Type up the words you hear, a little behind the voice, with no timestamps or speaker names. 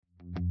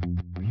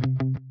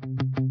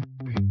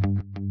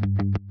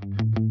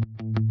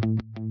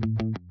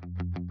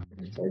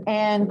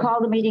And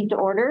call the meeting to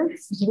order.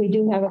 We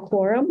do have a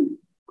quorum.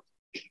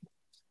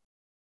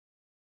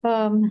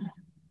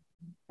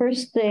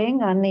 First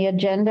thing on the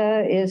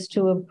agenda is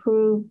to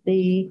approve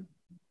the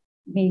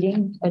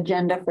meeting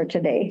agenda for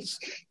today.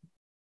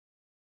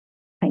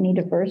 I need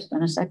a first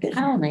and a second.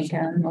 I'll make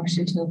a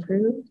motion to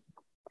approve.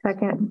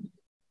 Second.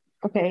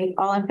 Okay,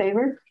 all in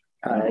favor?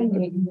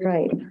 Aye.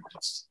 Right.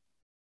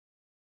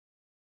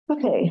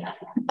 Okay.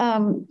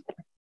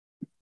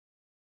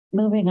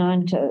 Moving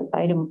on to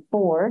item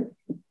 4.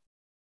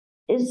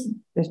 There's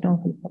no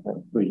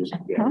public.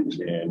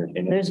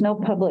 There's no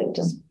public.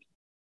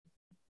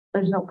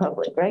 There's no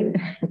public, right?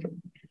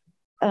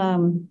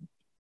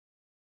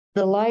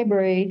 The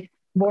library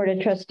board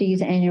of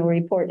trustees annual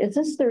report. Is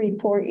this the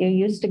report you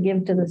used to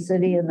give to the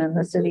city and then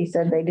the city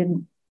said they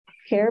didn't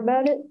care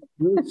about it?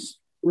 This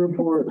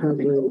report has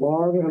a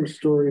long and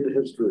storied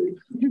history.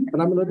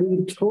 And I'm going to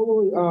be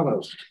totally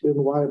honest in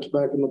why it's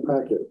back in the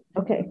packet.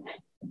 Okay.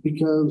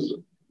 Because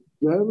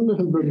Jen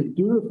has been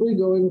dutifully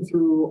going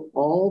through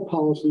all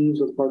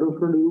policies as part of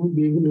her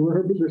being new in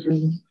her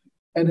position.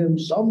 And in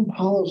some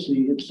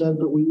policy, it said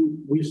that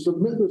we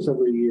submit this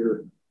every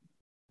year,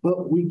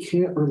 but we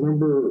can't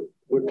remember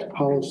which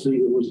policy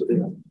it was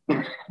in.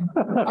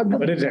 I'm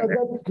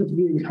just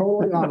being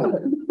totally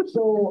honest.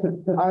 So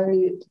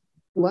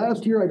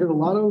last year I did a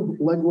lot of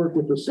legwork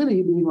with the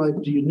city being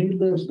like, do you need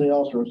this? They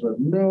also said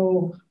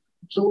no.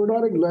 So we're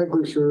not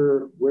exactly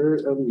sure where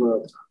it ends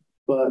up,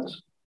 but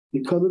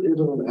because it is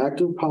an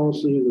active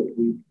policy that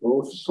we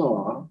both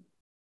saw,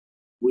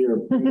 we are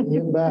bringing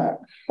it back.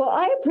 Well,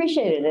 I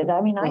appreciated it.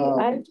 I mean,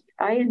 I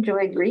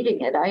enjoyed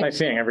reading it. I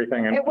seeing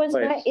everything. It was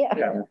nice,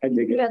 yeah. I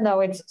dig it. Even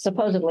though it's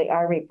supposedly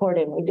our report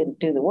and we didn't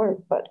do the work,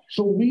 but.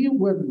 So we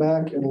went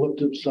back and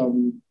looked at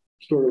some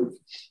sort of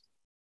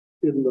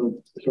in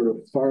the sort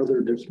of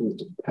farther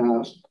distant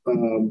past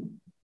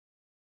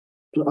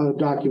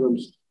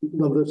documents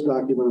of this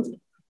document,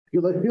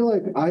 because I feel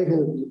like I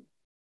had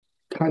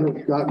kind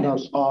of gotten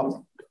us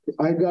off.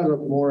 I got us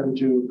more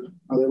into,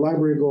 are they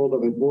library gold,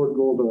 are they board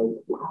gold,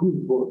 whose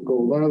board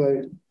gold are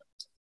they?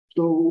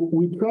 So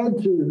we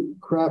tried to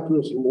craft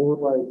this more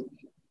like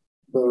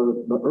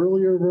the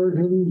earlier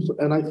versions,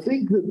 and I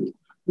think that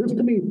this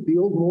to me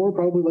feels more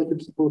probably like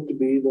it's supposed to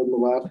be than the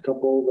last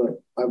couple that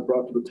I've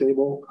brought to the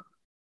table.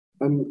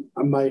 And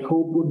my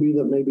hope would be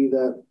that maybe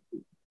that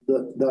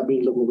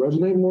means it will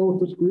resonate more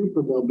with this group,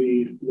 and there'll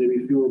be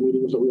maybe fewer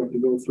meetings that we have to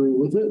go through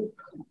with it.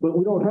 But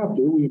we don't have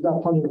to. We've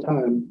got plenty of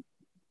time.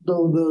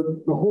 So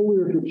the whole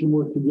leadership team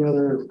worked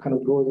together, kind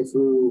of going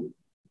through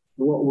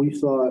what we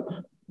thought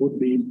would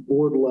be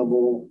board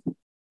level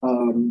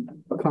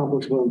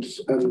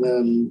accomplishments, and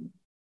then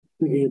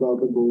thinking about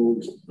the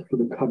goals for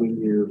the coming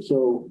year.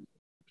 So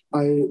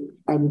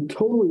I'm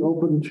totally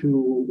open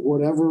to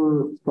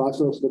whatever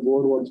process the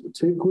board wants to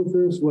take with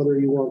this, whether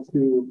you want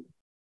to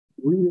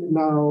read it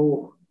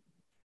now,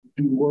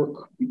 do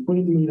work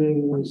between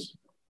meetings,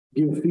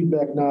 give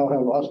feedback now,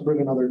 have us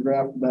bring another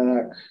draft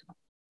back,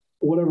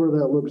 whatever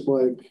that looks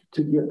like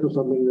to get to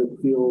something that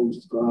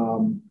feels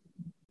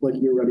like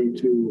you're ready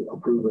to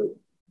approve it.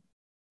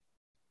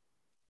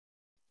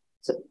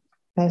 So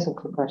that's a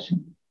quick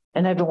question.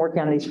 And I've been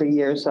working on these for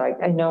years, so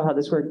I know how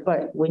this works.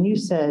 But when you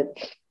said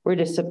we're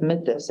to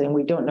submit this and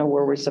we don't know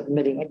where we're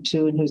submitting it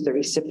to and who's the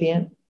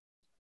recipient,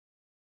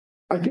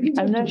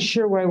 I'm not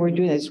sure why we're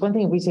doing this. One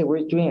thing we say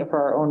we're doing it for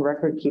our own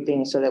record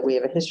keeping so that we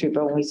have a history,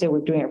 but when we say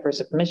we're doing it for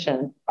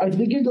submission, I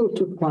think it goes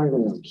to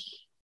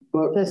finance.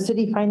 But the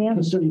city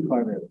finance? The city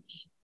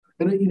finance.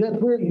 And that's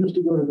where it used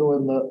to go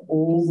in the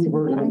old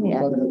version of the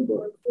budget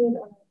book.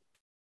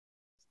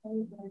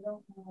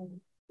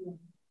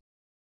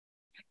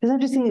 Because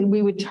I'm just thinking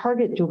we would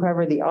target to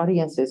whoever the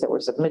audience is that we're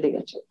submitting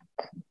it to.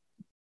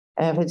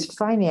 And if it's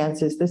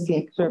finance, is this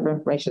the sort of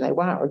information they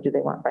want, or do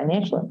they want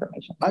financial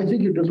information? I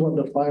think you just want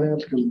the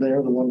finance because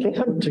they're the ones that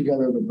put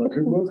together the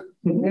budget book.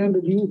 And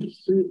did you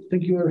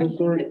think you had a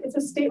story? It's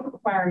a state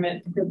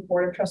requirement for the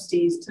board of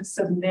trustees to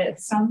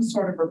submit some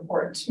sort of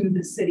report to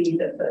the city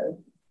that the.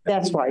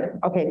 That's right.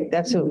 Okay,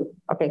 that's who.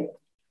 Okay.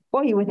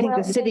 Well, you would think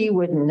the city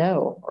would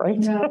know, right?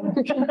 No.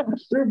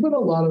 There have been a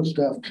lot of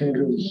staff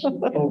changes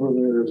over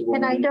there as well.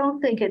 And I don't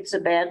think it's a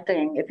bad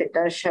thing if it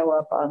does show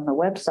up on the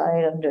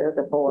website under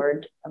the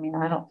board. I mean,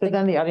 I don't think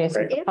then the audience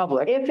is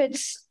public. If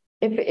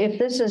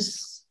this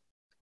is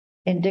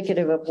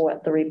indicative of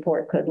what the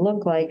report could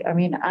look like, I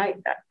mean, I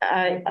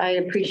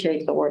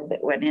appreciate the work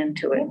that went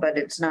into it, but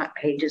it's not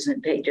pages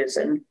and pages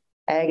and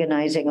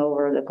agonizing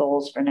over the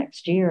goals for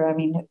next year. I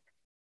mean,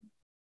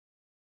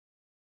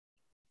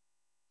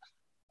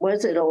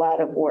 was it a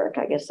lot of work?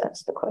 I guess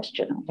that's the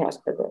question I have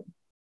for them.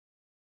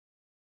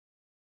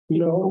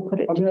 No, I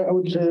mean, I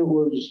would say it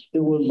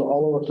was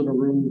all of us in a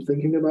room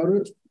thinking about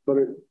it, but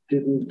it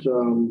didn't.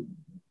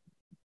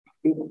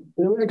 It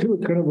actually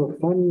was kind of a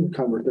fun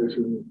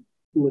conversation.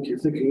 Like you're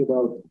thinking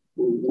about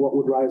what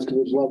would rise to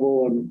this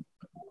level and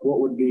what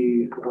would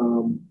be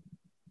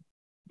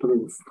sort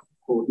of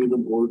what would be the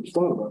board's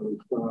thought about it.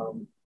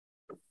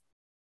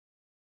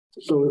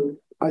 So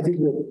I think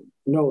that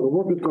no, the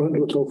work that's gone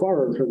into it so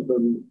far has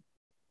been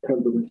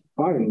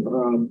fine.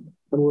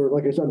 And we're,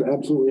 like I said,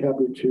 absolutely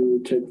happy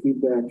to take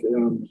feedback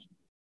and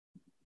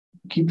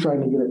keep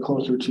trying to get it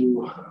closer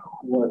to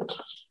what,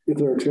 if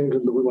there are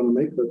changes that we want to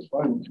make, that's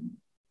fine.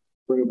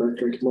 Bring it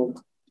back next month.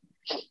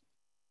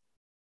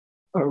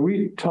 Are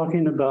we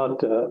talking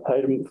about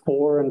item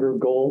 4 under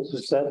goals?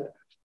 Is that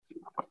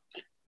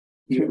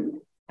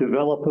to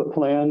develop a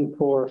plan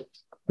for,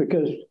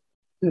 because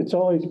it's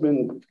always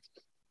been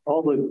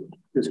all the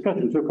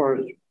discussion so far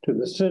is to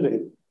the city,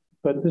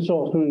 but this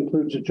also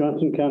includes the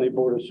Johnson County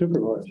Board of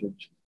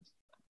Supervisors.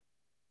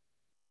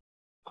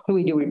 Who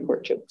we do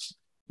report to.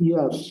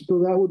 Yes, so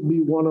that would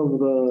be one of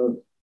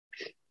the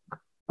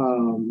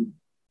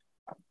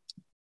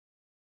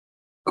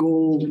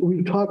goals.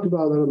 We've talked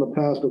about that in the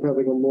past of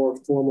having a more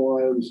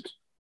formalized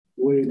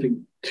way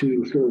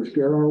to sort of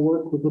share our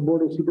work with the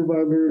Board of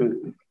Supervisors.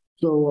 Mm-hmm.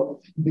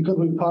 So because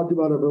we've talked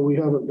about it, but we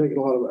haven't taken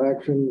a lot of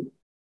action,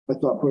 we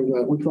thought putting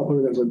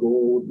that as a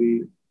goal would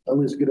be at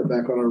least get it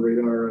back on our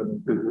radar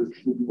and be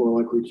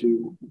more likely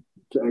to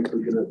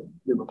actually get it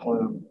in the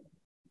plan.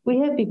 We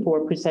have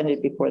before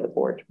presented before the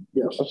board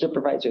of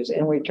supervisors,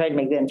 and we tried to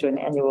make that into an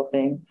annual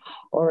thing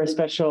or a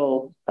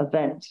special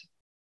event,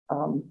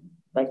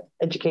 like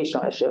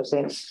educational issue,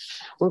 saying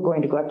we're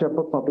going to go after a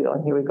bookmobile,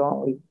 and here we go.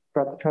 And we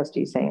brought the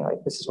trustees saying,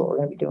 like, this is what we're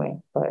going to be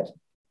doing. But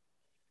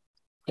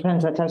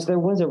depends on times. There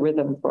was a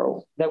rhythm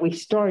for that we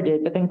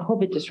started, but then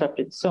COVID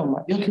disrupted so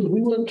much. Yeah, because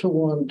we went to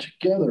one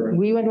together.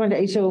 We went to one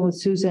to ASO with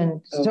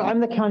Susan. So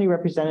I'm the county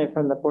representative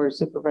from the Board of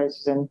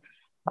Supervisors, and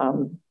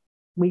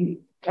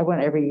I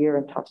went every year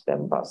and talked to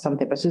them about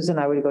something, but Susan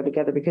and I would go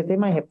together because they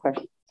might have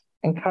questions.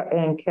 And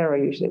Kara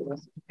usually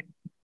was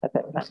at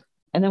that time.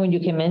 And then when you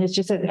came in, it's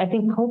just that I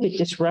think COVID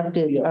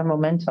disrupted our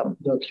momentum.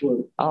 That's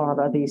right.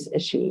 About these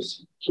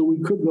issues. So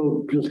we could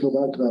just go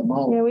back to that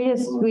model. Yeah,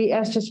 we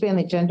asked just to be on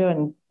the agenda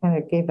and kind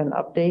of gave an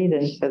update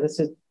and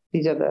said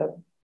these are the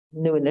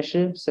new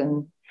initiatives,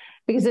 and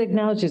because it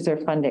acknowledges their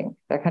funding,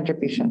 their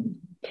contribution.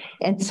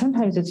 And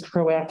sometimes it's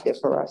proactive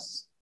for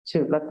us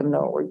to let them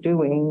know what we're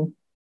doing.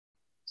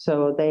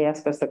 So they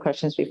ask us the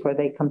questions before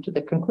they come to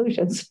the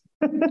conclusions.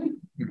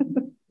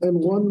 And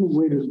one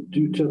way to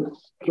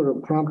sort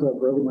of prompt that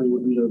for everybody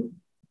would be to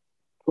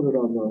put it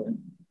on the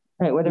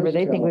right, whatever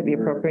they think would be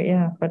appropriate,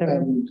 yeah, whatever.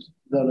 And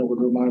then it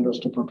would remind us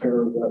to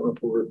prepare that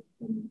report.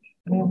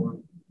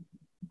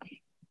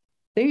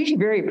 They're usually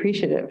very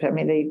appreciative. I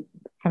mean, they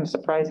kind of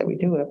surprised that we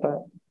do it,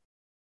 but.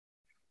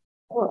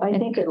 Well, I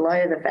think in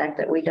light of the fact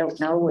that we don't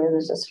know where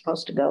this is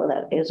supposed to go,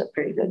 that is a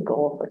pretty good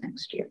goal for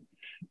next year.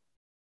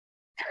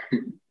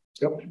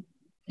 Yep.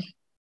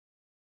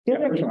 Yeah,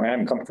 personally,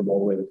 I'm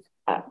comfortable with.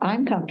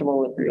 I'm comfortable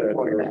with the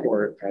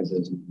report as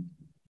is.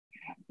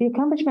 The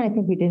accomplishment I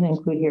think we didn't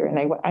include here, and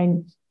I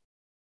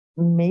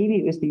maybe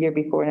it was the year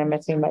before, and I'm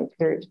messing my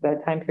period, the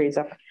time periods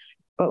up,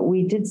 but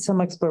we did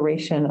some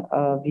exploration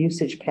of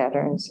usage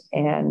patterns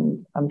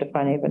and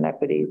defining of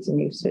inequities in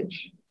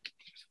usage.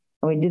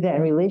 And we did that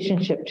in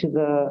relationship to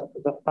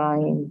the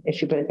fine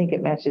issue, but I think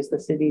it matches the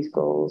city's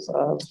goals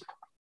of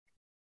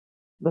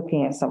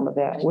looking at some of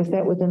that. Was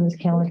that within this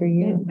calendar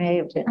year? It may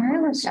have been. I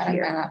looked at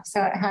it,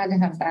 so it had to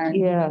have been.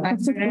 Yeah. I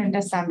started in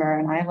December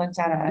and I looked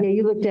at it. Yeah,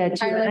 you looked at it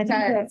too. I looked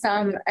at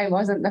some, it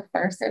wasn't the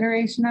first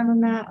iteration of a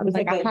map. It was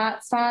like a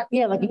hot spot.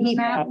 Yeah, like a heat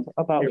map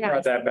about. You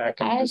brought that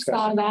back. I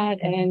saw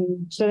that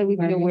and so that we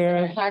be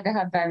aware it had to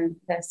have been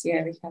this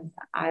year because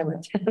I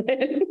looked at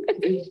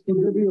it.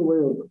 Would there be a way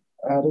of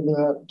adding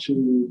that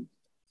to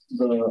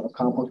the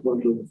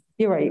accomplishment of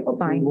You're right.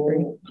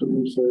 approval? Could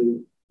we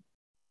say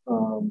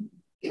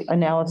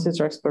analysis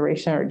or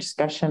exploration or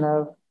discussion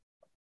of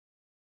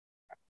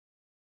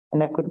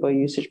inequitable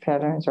usage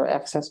patterns or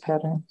access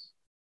patterns?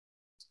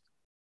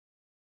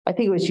 I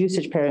think it was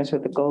usage patterns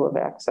with the goal of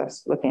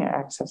access, looking at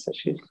access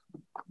issues.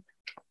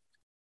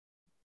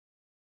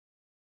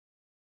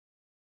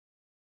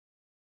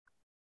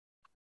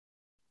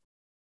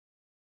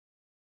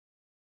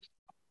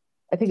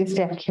 I think the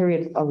staff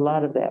carried a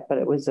lot of that, but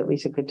it was at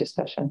least a good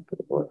discussion for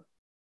the board.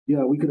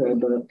 Yeah, we could add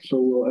that. So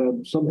we'll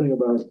add something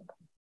about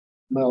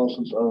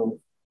analysis of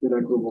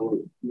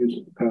inequitable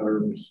usage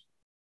patterns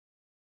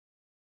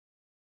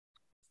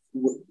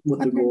with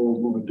the goal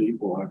of moving to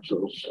equal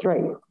access.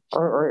 Right.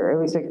 Or at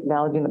least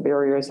acknowledging the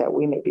barriers that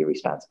we may be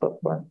responsible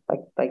for,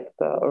 like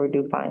the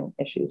overdue fine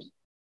issues.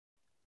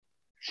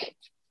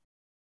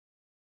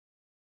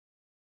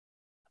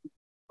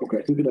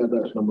 Okay, we could add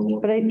that as number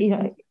one. But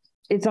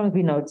it's long as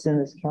we know it's in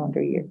this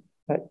calendar year,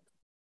 but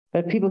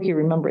people can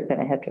remember it, then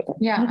I had to.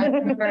 Yeah, I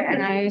remember,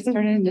 and I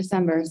started in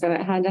December, so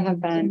it had to have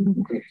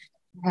been. It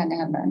had to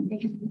have been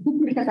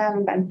because I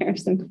haven't been here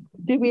since.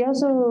 Did we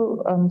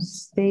also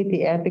state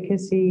the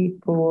advocacy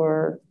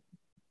for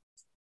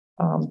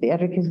the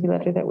advocacy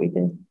letter that we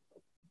did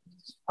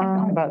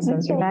about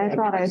censorship? I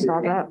thought I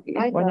saw that.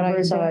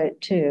 I saw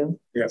it too.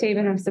 Yeah.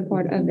 Statement of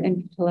support of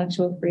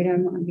intellectual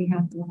freedom on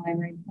behalf of the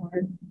library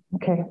board.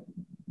 Okay.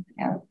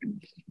 Yeah.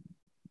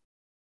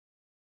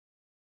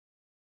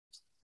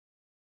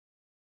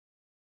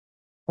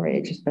 All right,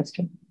 I just missed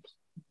it.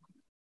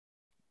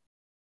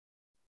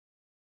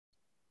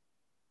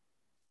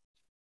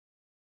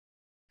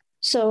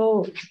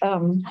 So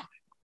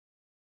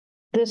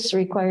this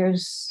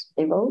requires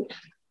a vote.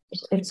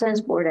 It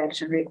says board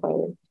action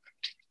required.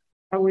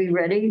 Are we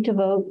ready to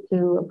vote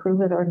to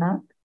approve it or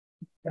not?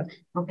 Yes.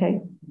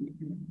 Okay.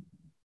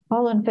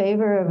 All in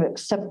favor of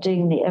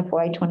accepting the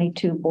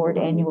FY22 board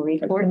annual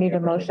report? Need a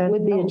motion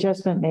with the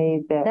adjustment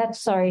made that. That's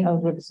sorry. I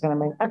was just gonna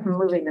make. I'm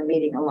moving the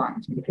meeting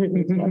along.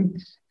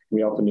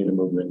 We also need to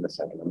move it in the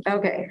second.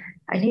 Okay,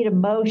 I need a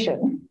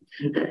motion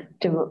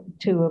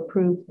to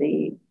approve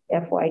the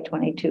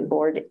FY22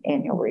 board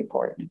annual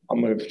report. I'll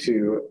move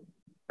to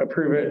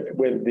approve it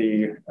with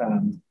the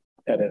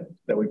edit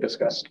that we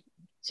discussed.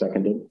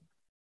 Seconded.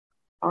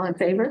 All in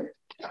favor?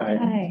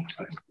 Aye.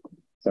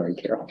 Sorry,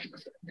 Carol.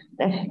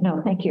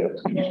 No, thank you.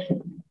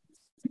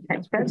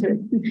 Thanks,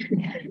 President.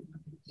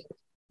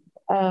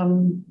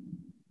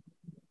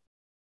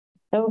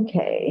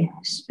 Okay,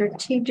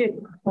 strategic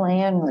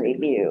plan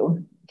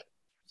review.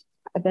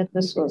 I bet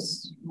this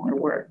was more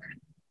work.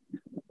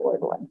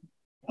 Board one.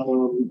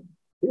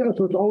 Yeah,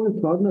 so it's always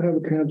fun to have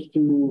a chance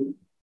to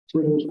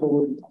bring this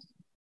forward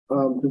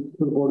for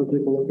the board to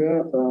take a look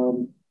at.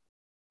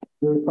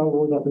 There's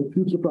probably nothing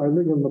too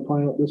surprising in the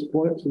plan at this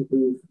point since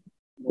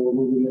we're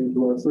moving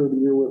into our third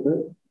year with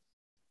it.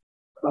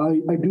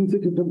 I do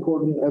think it's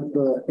important at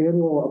the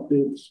annual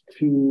updates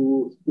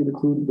to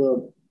include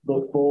the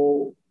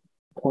full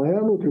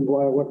plan, which is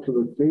why I went to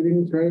the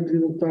stating strategy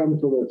this time,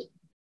 so that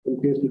in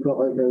case you felt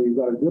like you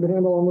got a good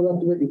handle on the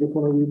rest of it, you just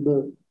want to read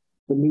the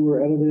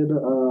newer edited.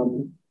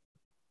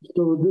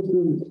 So this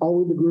is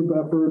always a group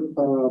effort.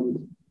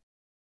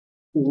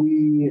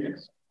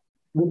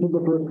 This is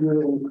the first year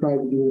that we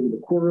tried doing the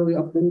quarterly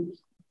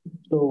updates.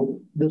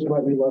 So this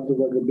might be less of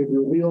like a big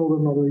reveal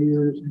than other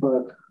years,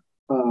 but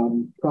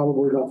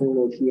probably nothing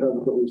that you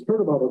haven't at least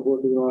heard about us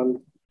working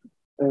on.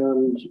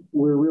 And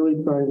we're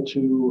really trying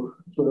to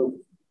sort of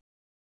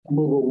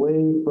move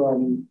away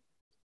from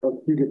a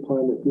strategic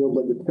plan that feels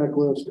like a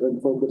checklist and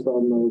focus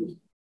on those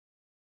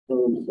a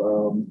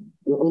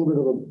little bit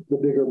of the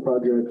bigger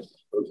projects.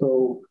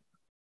 So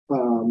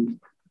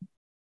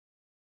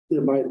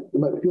it might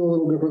feel a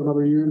little different than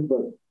other years,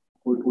 but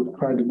we're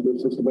trying to do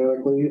it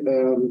systematically.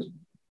 And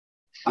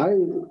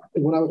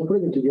when I was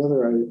putting it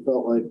together, I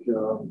felt like,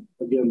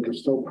 again,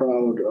 just so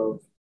proud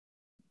of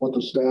what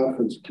the staff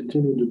has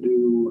continued to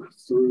do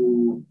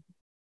through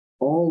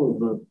all of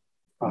the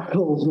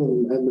files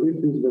and the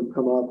issues that have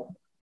come up.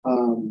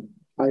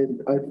 I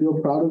feel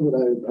proud of it.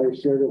 I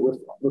shared it with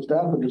the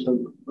staff and just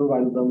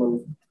reminded them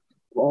of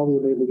all the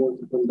amazing work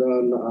that's been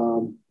done.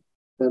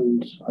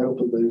 And I hope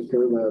that they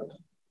share that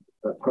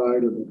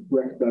pride and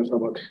recognize how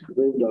much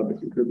they've done to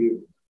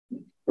contribute.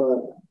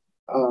 But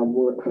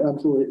we're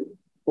absolutely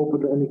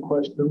open to any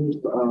questions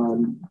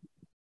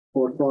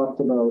or thoughts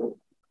about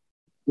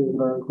things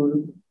that are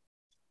included.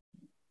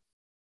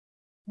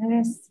 I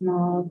have a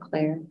small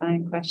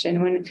clarifying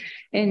question. When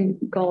in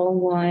goal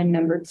 1,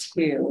 number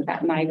 2,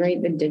 that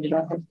migrate the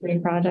digital history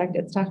project,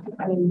 it's talking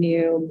about a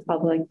new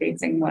public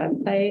facing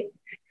website.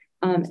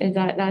 Is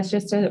that's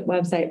just a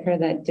website for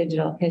that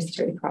digital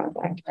history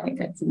project, right?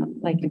 It's not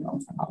like an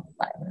open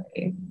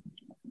library.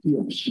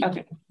 Yes.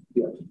 Okay.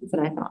 Yes. That's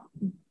what I thought.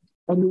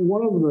 I mean,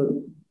 one of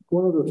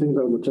the things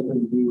I was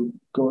attempting to do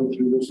going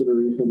through this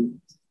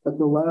iteration at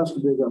the last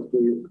big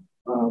update,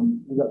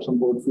 we got some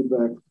board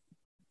feedback,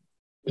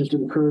 just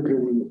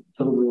encouraging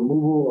sort of the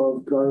removal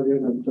of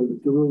jargon and to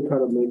really try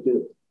to make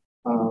it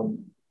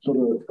so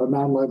that a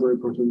non-library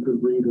person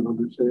could read and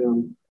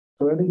understand.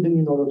 So anything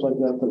you notice like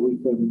that we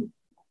can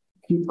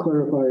keep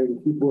clarifying,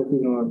 keep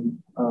working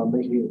on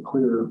making it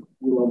clear.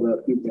 We love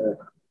that feedback.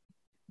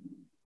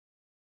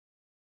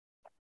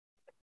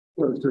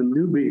 Well, as a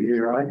newbie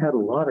here, I had a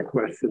lot of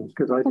questions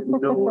because I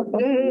didn't know what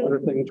other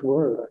things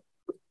were.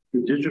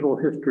 The digital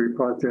history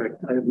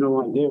project, I have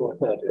no idea what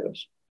that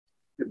is,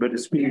 but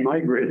it's being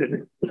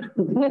migrated.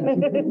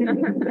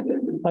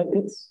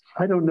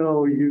 I don't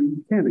know,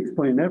 you can't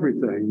explain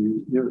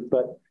everything,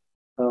 but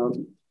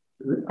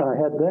I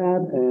had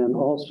that and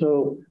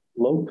also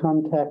low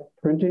contact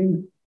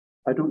printing.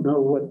 I don't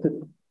know what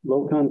the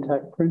low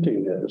contact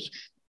printing is.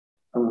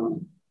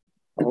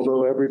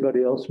 Although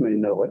everybody else may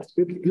know it.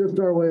 It's just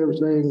our way of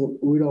saying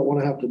we don't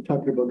want to have to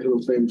touch a bunch of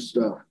the same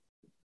stuff,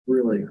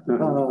 really.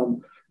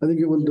 I think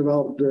it was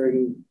developed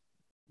during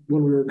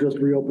when we were just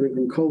reopening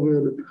from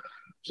COVID.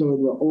 So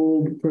in the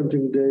old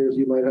printing days,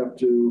 you might have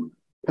to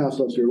pass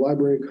us your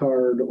library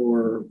card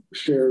or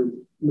share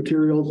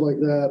materials like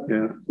that.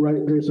 Yeah.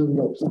 Right, Jason?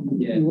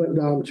 Yeah. You went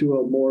down to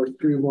a more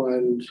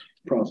streamlined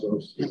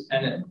process.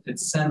 And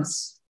it's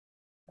since,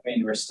 I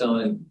mean, we're still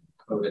in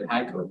COVID,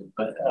 high COVID,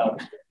 but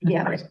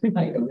yeah, high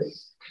COVID.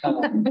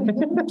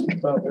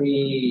 But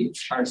we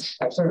are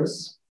sort of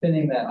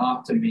spinning that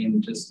off to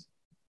mean just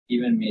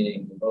even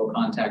meaning low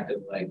contact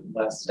of like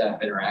less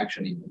staff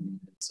interaction even.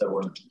 So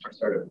we're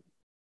sort of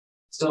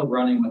still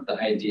running with the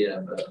idea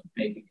of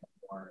making it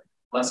more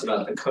less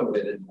about the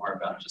COVID and more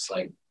about just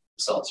like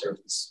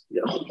self-service.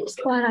 Yeah.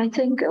 Well, I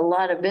think a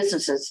lot of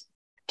businesses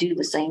do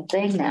the same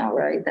thing now,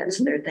 right? That's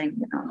their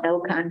thing, no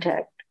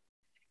contact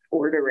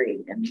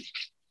ordering. And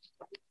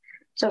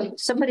So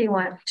somebody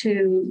want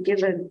to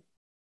give an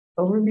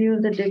overview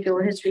of the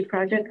digital history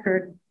project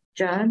for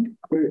John?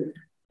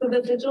 So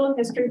the Digital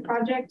History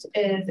Project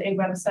is a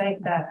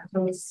website that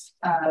hosts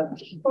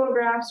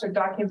photographs or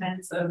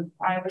documents of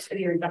Iowa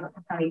City or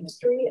Johnson County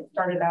history. It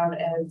started out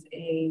as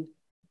a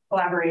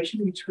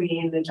collaboration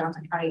between the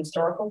Johnson County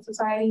Historical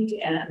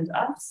Society and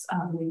us.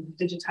 We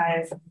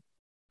digitized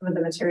some of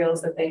the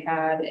materials that they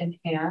had in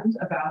hand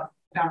about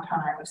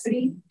downtown Iowa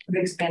City.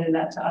 We've expanded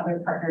that to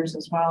other partners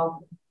as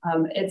well.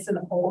 It's an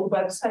old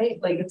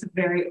website, like it's a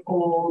very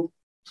old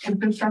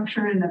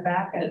infrastructure in the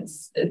back.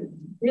 It's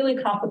really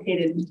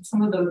complicated.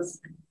 Some of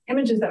those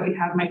images that we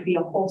have might be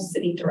a whole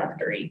city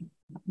directory.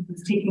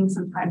 It's taking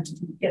some time to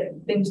get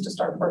things to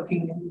start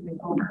working and moving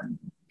over.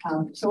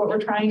 So what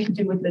we're trying to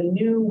do with the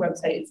new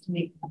website is to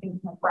make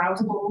things more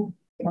browsable,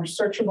 more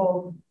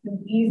searchable,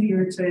 and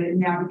easier to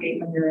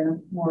navigate when you're in a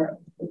more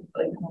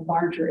like a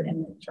larger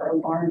image or a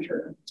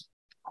larger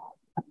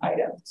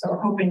item. So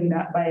we're hoping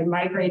that by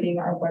migrating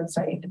our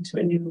website into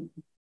a new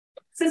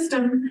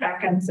system,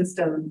 backend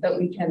system, that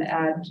we can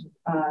add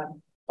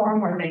far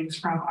more things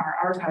from our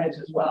archives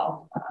as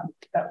well.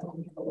 That will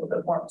be a little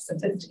bit more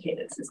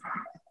sophisticated system.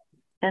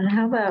 And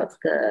how about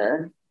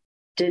the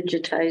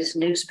digitized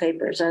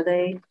newspapers? Are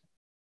they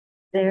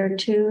there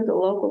too, the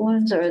local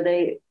ones, or are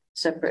they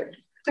separate?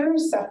 They're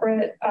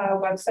separate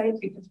websites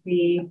because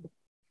we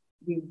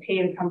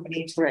pay the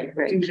company to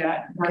do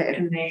that work,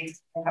 and they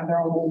have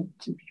their own.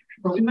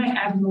 But we might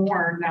add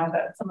more now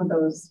that some of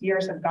those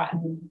years have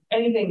gotten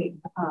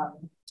anything.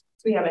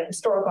 So we have a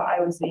historical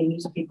Iowa City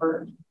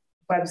newspaper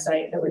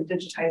website that would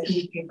digitize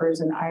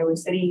newspapers in Iowa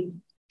City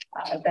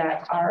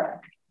that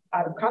are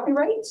out of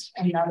copyright,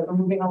 and now that we're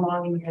moving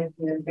along and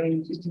we're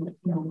going to do it.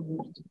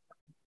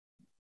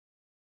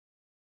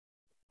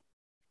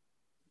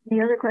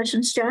 Any other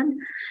questions, John?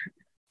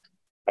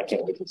 I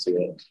can't wait to see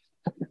it.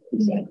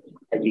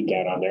 I geek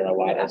out on there a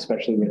lot,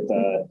 especially with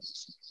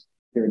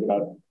hearing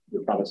about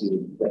your promises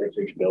of better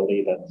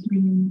searchability. That's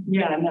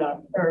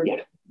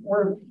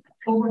We're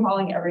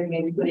overhauling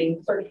everything,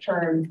 including search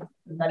terms,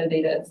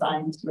 metadata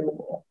assigned to it,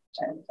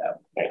 and so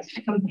it's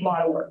a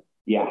lot of work.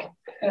 Yeah,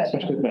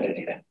 especially with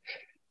metadata.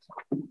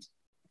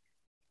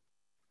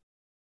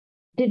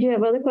 Did you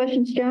have other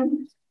questions,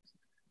 John?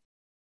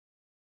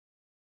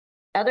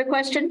 Other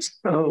questions?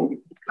 Oh,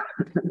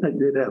 I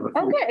did have a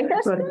few. Okay,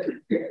 that's but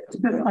good.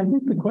 I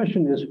think the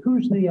question is,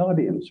 who's the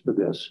audience for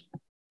this?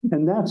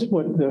 And that's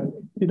what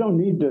you don't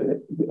need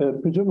to,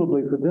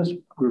 presumably for this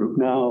group.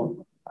 Now,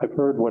 I've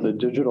heard what a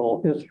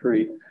digital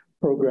history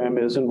program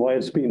is and why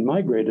it's being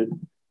migrated.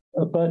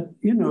 But,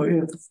 you know,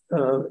 if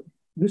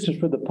this is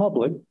for the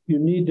public, you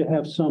need to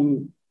have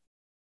some,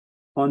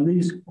 on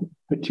these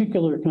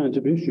particular kinds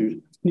of issues,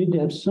 need to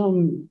have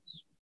some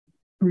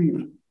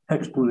brief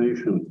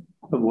explanation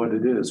of what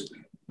it is.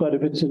 But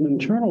if it's an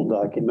internal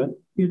document,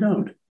 you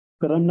don't.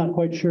 But I'm not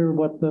quite sure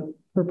what the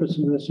purpose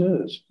of this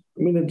is.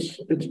 I mean,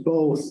 it's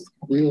both,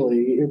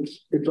 really.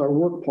 It's our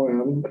work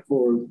plan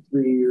for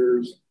 3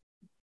 years,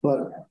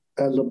 but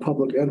as a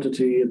public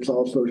entity, it's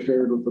also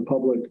shared with the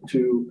public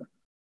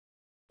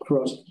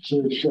for us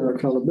to share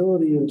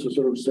accountability and to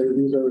sort of say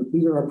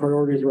these are our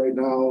priorities right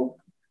now.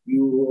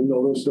 You will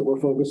notice that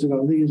we're focusing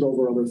on these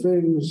over other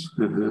things.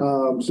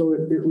 So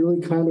it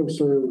really kind of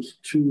serves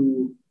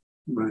two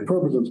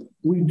purposes.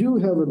 We do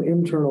have an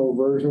internal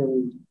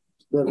version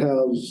that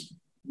has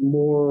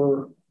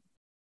more.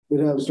 It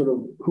has sort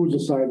of who's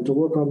assigned to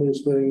work on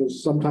these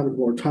things, sometimes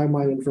more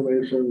timeline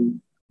information,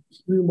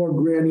 more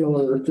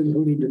granular things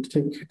we need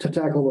to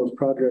tackle those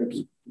projects.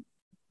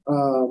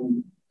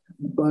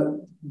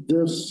 But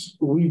this,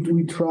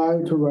 we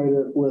try to write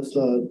it with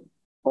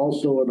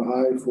also an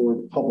eye for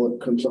public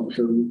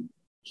consumption,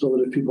 so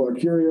that if people are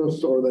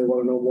curious or they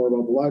want to know more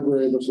about the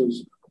library, this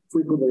is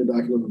frequently a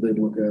document that they'd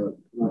look at.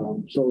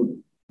 So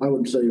I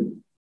would say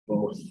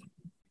both.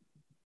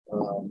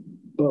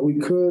 But we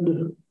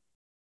could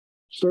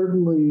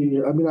certainly,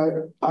 I mean,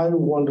 I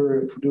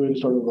wonder if doing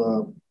sort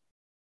of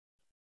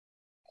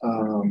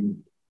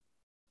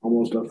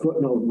almost a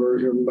footnote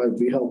version might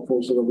be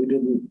helpful, so that we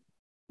didn't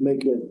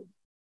make it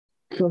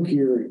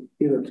chunkier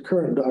in its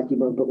current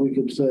document, but we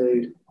could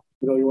say,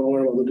 you know, you want to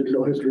learn about the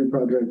digital history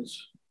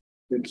projects,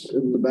 it's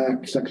in the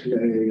back section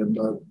A, and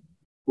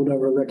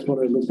whatever the next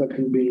one is in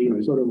section B,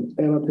 sort of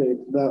annotate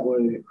that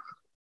way,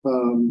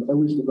 at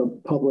least in the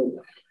public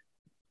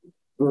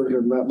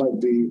version.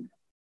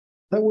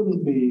 That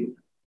wouldn't be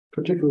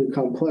particularly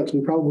complex.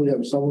 We probably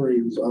have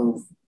summaries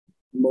of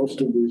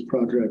most of these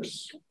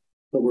projects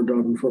that were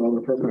done for other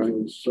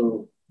purposes.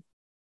 So,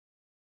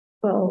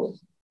 well,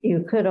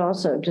 you could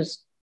also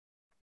just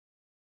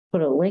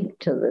put a link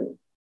to the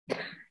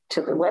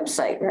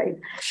website, right,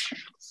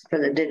 for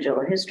the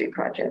digital history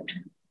project.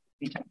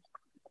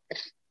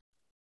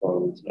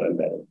 Well, it's not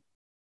embedded.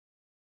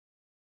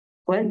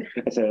 What?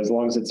 I said, as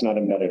long as it's not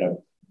embedded, I'm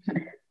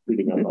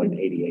reading up on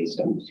ADA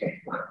stuff. So.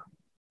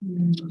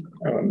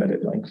 Oh,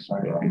 embedded links.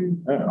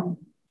 Oh,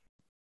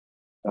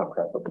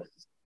 crap.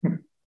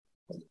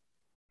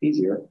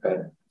 Easier.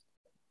 But...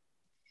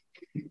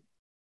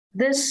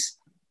 This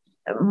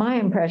my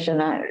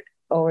impression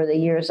over the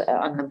years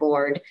on the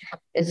board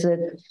is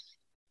that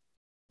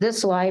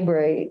this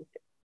library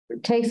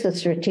takes the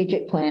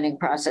strategic planning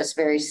process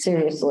very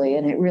seriously,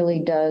 and it really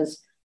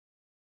does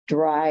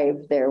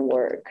drive their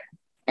work.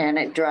 And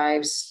it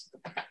drives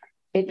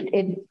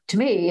to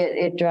me,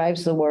 it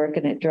drives the work,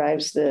 and it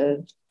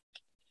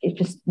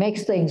just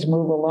makes things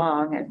move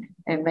along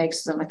and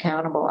makes them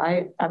accountable.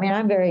 I mean,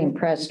 I'm very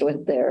impressed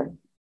with their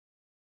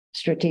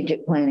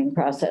strategic planning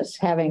process,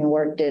 having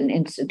worked in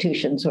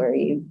institutions where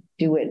you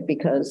do it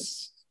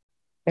because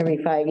every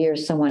 5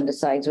 years someone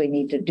decides we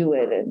need to do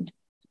it,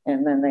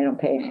 and then they don't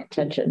pay any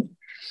attention.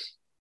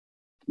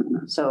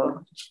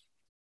 So,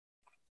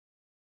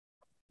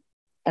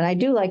 and I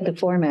do like the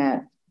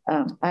format.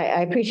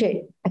 I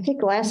appreciate, I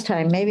think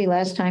maybe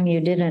last time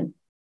you didn't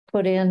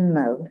put in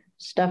the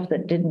stuff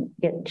that didn't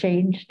get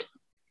changed.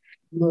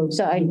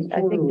 So I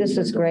think this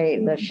is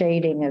great. The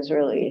shading is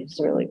really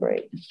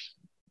great.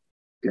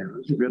 Yeah,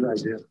 it's a good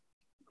idea.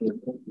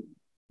 Okay.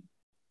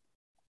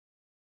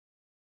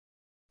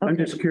 I'm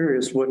just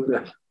curious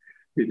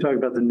you talk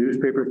about the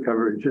newspaper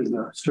coverage and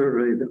the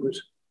survey that was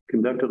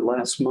conducted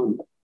last month,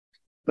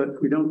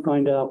 but we don't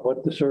find out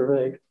what the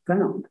survey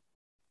found,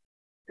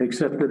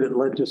 except that it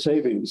led to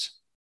savings.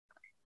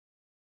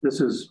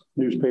 This is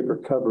newspaper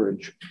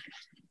coverage.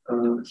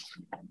 To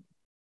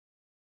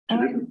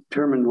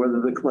determine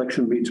whether the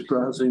collection meets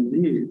browsing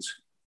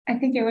needs. I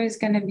think it was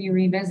going to be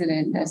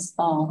revisited this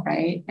fall,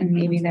 right? And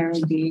maybe there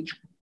would be,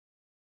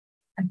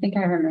 I think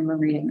I remember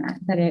reading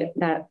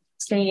that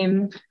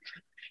same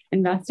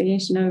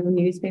investigation of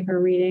newspaper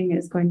reading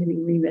is going to be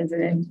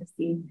revisited to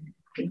see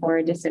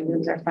before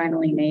decisions are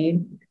finally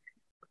made.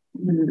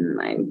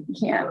 I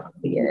can't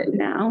see it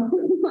now.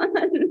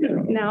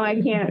 Now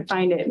I can't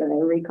find it, but I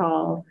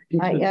recall.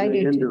 I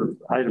do end of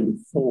item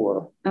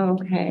 4.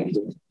 Okay.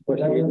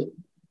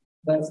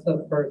 That's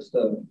the first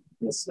of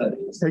the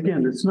studies.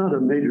 Again, it's not a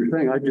major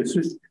thing. I just,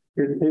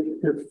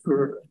 if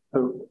for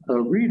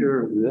a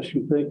reader of this,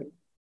 you think,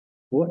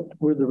 what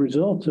were the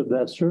results of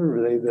that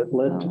survey that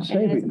led to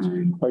savings?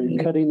 Are you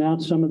cutting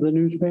out some of the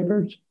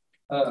newspapers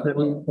that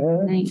we've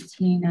had?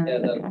 19 of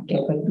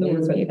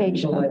the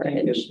potential, I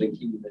think, is the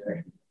key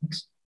there.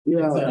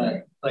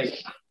 Yeah.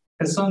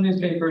 Because some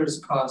newspapers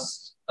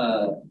cost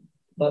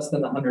less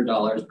than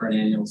 $100 for an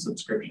annual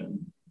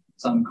subscription.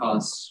 Some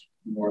cost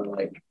more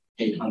like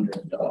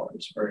 $800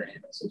 for an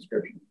annual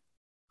subscription.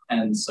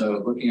 And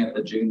so looking at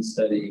the June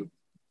study,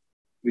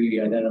 we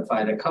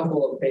identified a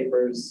couple of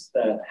papers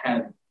that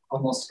had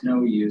almost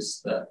no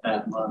use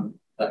that month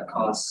that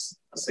costs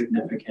a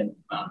significant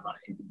amount of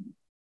money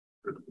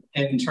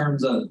in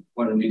terms of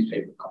what a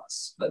newspaper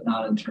costs, but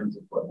not in terms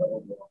of what the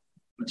overall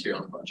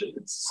material budget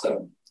is.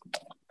 So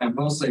I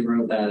mostly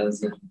wrote that as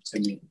to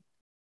me.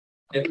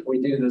 If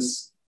we do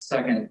this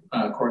second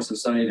course of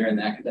study during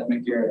the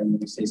academic year and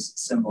we see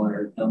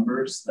similar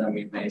numbers, then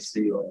we may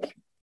see like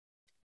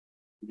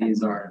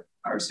these are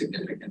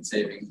significant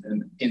savings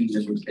in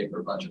the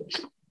newspaper budget.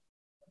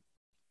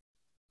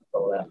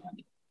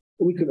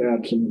 We could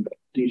add some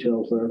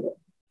details there.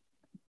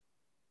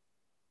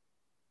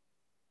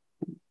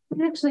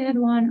 I actually had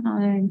one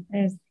on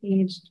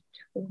page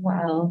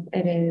 12.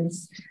 It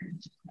is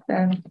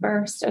the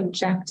first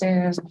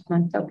objective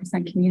on focus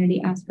on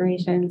community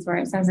aspirations, where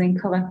it says in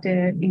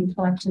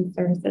collection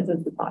services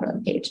at the bottom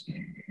of the page.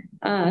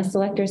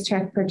 Selectors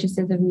track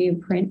purchases of new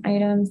print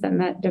items that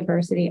met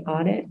diversity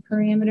audit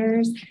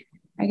parameters.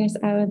 I guess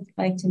I would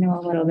like to know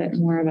a little bit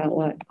more about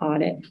what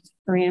audit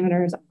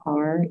parameters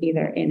are,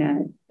 either in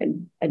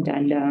an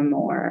addendum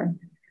or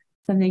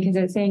something, because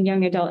it's saying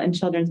young adult and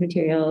children's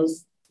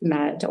materials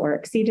met or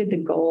exceeded the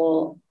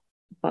goal,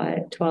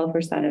 but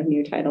 12% of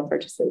new title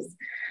purchases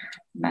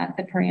met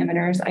the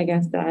parameters. I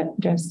guess that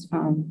just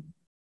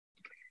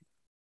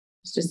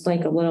it's just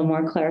like a little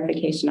more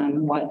clarification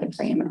on what the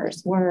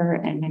parameters were.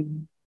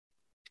 And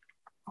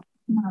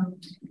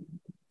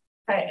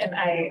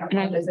I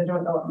apologize, I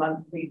don't know what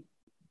month we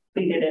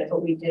did it,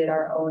 but we did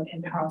our own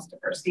in-house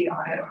diversity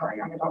audit of our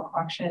young adult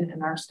collection,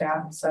 and our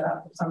staff set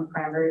up some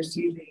parameters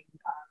using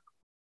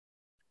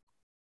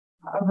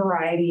a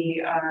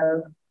variety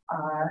of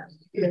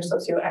either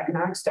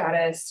socioeconomic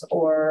status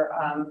or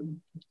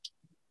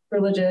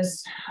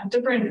religious,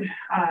 different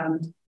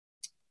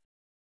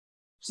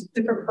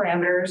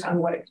parameters on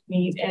what it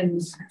needs, and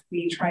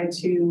we try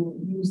to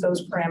use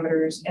those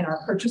parameters in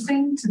our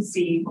purchasing to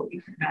see what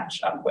we can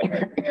match up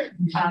with.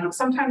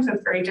 Sometimes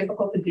that's very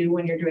difficult to do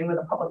when you're doing with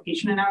a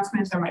publication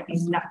announcement. There might be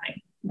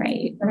nothing.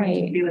 Right.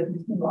 It'd be like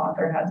this new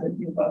author has a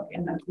new book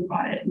and then we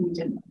bought it and we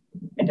didn't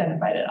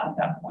identify it at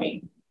that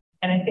point.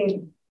 And I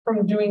think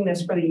from doing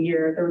this for the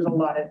year, there was a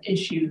lot of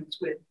issues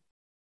with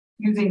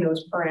using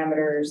those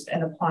parameters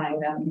and applying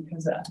them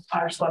because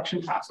our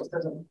selection process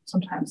doesn't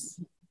sometimes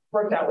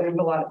work that way with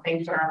a lot of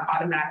things that are in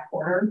automatic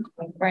order,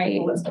 like a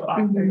list of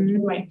authors.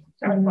 You might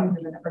start one,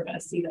 you're never going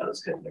to see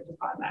those because they're just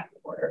automatic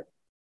order.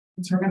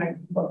 And so we're going to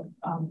look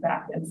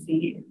back and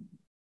see.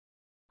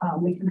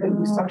 We can go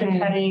use subject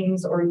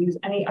headings or use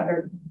any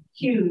other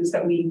cues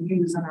that we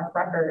use in our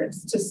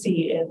records to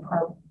see if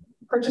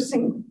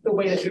purchasing the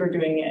way that we were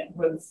doing it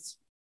was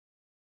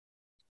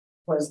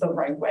the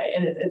right way,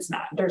 and it's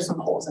not. There's some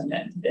holes in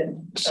it.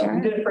 And so we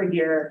did it for a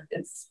year.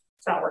 It's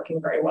not working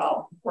very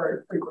well.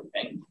 We're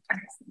regrouping.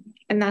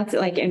 And that's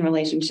like in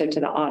relationship to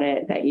the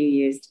audit that you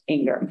used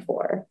Ingram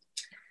for.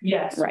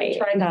 Yes. Right.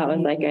 That was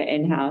like an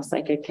in-house,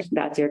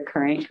 that's your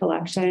current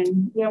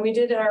collection. Yeah, we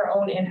did our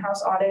own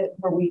in-house audit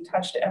where we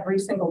touched every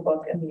single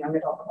book in the young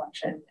adult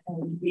collection,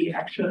 and we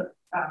actually,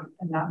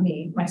 and not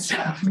me,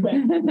 myself, but,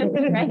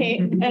 right.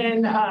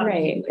 And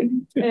right.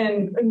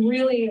 And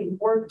really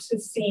worked to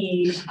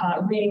see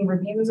reading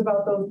reviews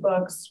about those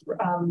books.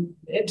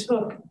 It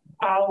took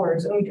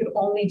hours, and we could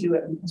only do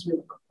it because we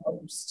were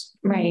closed.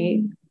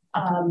 Right.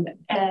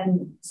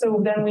 And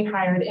so then we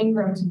hired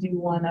Ingram to do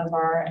one of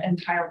our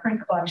entire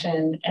print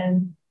collection,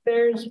 and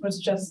theirs was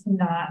just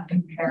not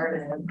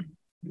comparative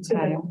to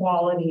the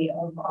quality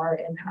of our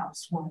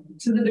in-house one,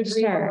 to the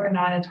degree that we're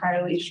not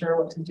entirely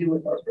sure what to do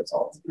with those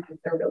results because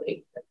they're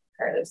really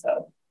comparative.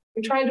 So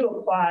we tried to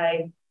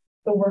apply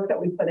the work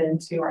that we put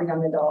into our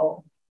young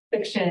adult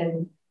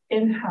fiction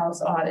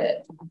in-house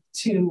audit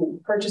to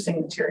purchasing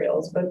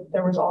materials, but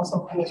there was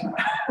also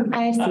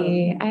I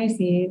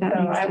see. That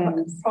makes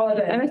sense.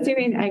 I'm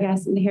assuming, I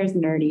guess, and here's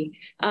nerdy.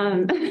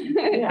 I'm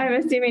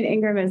assuming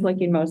Ingram is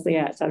looking mostly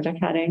at subject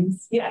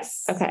headings.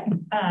 Yes. Okay.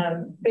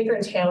 Baker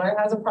and Taylor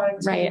has a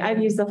product. Right.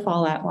 I've used the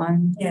Follett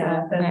one.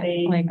 Yeah. So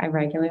I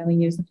regularly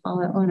use the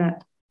Follett one.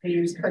 They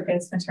use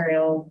Kirkus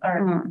material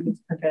or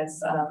Kirkus.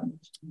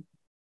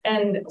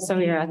 And so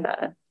you're at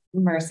the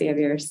mercy of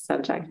your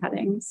subject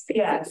headings.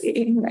 Yes.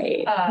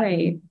 Right.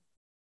 Right.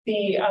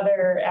 The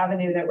other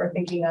avenue that we're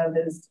thinking of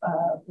is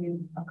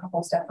a couple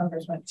of staff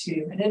members went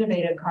to an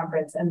innovative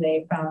conference and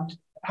they found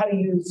how to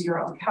use your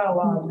own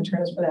catalog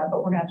materials for that, but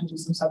we're gonna have to do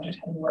some subject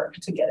heading work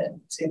to get it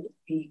to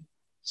be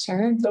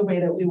the way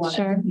that we want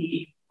it to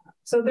be.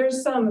 So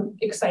there's some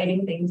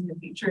exciting things in the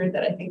future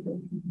that I think that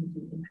we can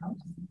do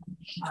in-house.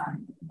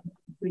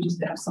 We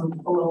just have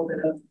a little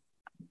bit of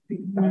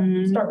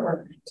start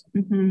work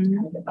to kind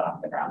of get that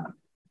off the ground.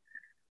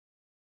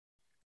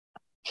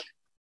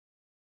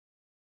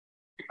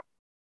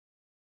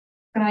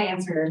 Can I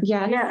answer?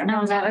 Yeah.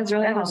 No, that was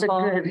really helpful.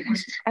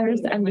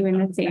 I'm doing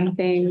the same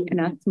thing in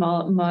a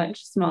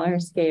much smaller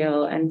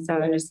scale, and so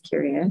I'm just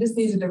curious. This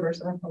needs a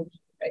diverse approach,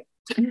 right?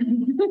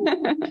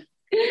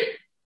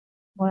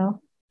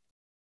 Well,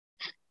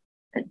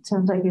 it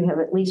sounds like you have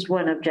at least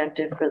one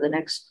objective for the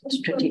next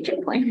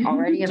strategic plan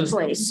already in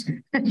place.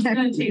 It's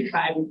going to take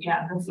 5.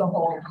 Yeah, that's the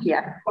whole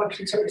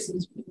collection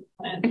services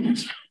plan.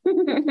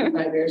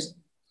 5 years.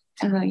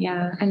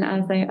 Yeah, and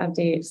as they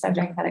update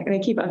subject heading, they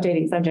keep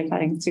updating subject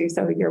headings too,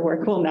 so your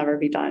work will never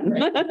be done.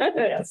 Right.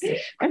 Yes.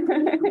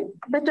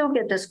 But don't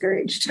get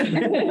discouraged.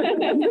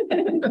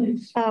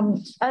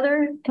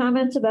 Other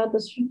comments about the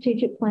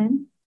strategic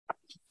plan?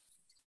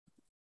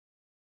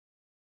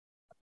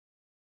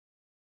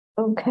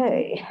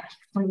 Okay,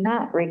 we're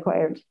not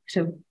required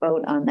to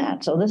vote on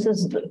that. So this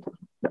is the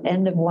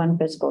end of one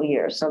fiscal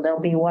year. So there'll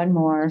be one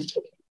more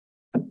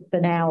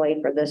finale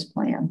for this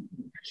plan.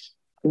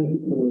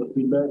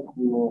 Feedback.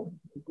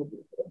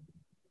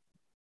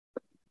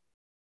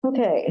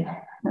 Okay,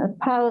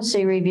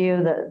 policy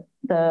review,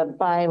 the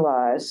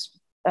bylaws.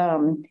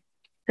 The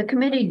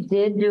committee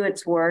did do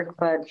its work,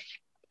 but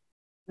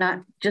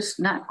not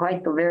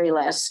quite the very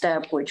last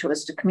step, which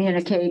was to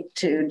communicate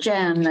to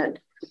Jen that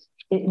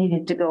it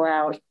needed to go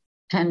out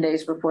 10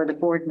 days before the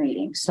board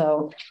meeting.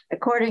 So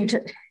according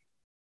to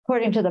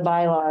the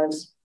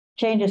bylaws,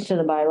 changes to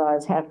the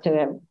bylaws have to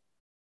have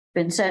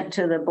been sent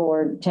to the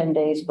board 10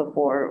 days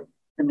before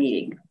the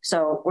meeting.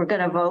 So we're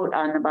going to vote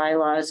on the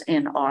bylaws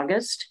in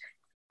August.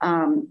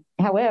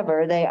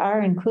 However, they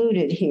are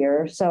included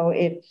here. So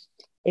if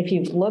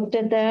you've looked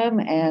at them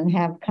and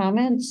have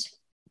comments,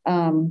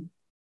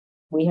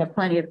 we have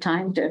plenty of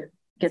time to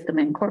get them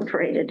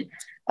incorporated.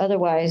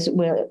 Otherwise,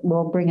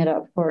 we'll bring it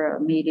up for a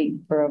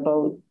meeting for a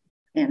vote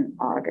in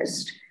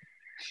August.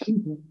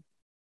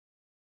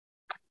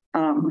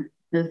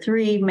 The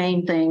 3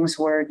 main things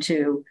were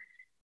to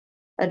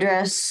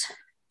address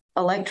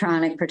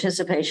electronic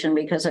participation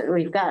because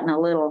we've gotten a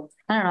little,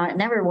 I don't know, it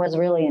never was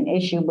really an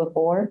issue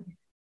before,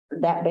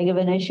 that big of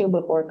an issue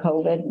before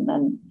COVID, and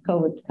then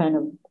COVID kind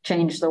of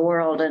changed the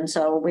world. And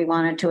so we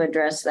wanted to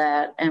address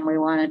that, and we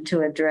wanted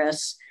to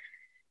address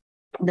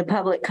the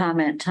public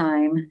comment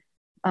time.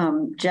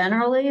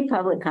 Generally,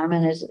 public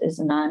comment is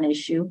a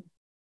non-issue.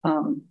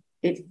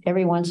 It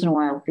every once in a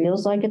while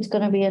feels like it's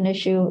going to be an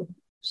issue.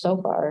 So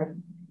far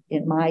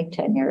in my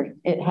tenure,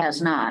 it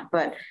has not,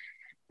 but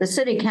the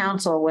city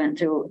council went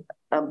through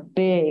a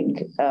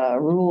big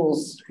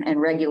rules and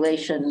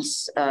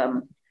regulations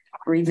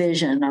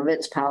revision of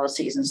its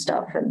policies and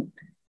stuff. And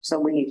so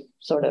we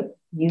sort of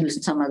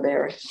used some of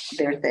their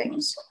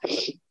things.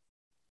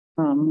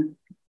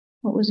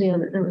 What was the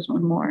other? There was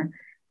one more.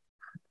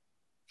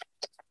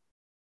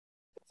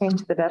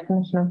 Change the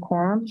definition of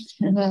quorum.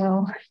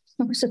 No,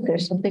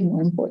 there's something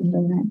more important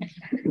than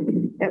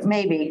that.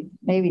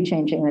 Maybe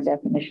changing the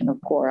definition of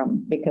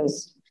quorum,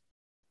 because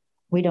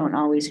we don't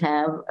always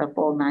have a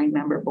full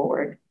 9-member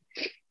board.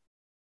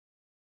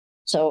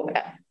 So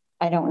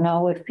I don't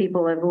know if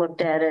people have looked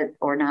at it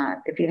or not.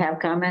 If you have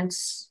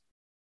comments,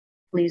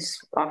 please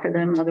offer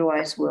them.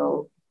 Otherwise,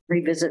 we'll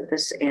revisit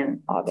this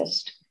in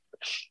August.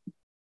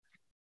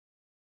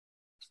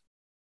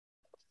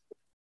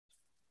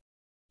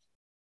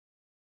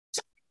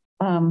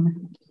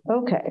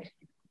 Okay.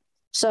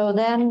 So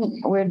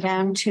then we're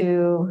down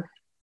to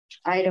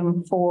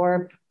item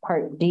 4,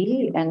 part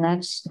D, and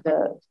that's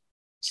the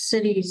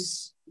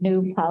city's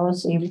new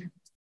policy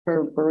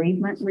for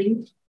bereavement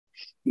leave.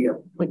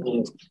 Yep.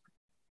 The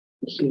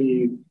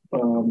city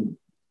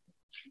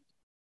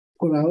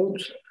put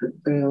out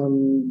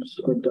and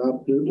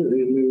adopted a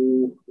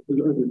new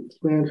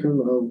expansion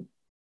of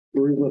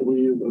bereavement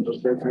leave and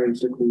discretionary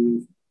sick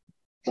leave.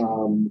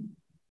 The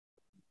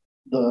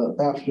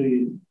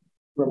AFSCME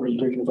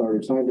representation has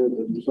already signed it,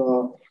 as you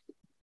saw.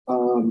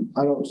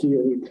 I don't see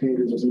any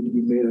changes that need to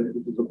be made. I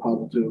think it's a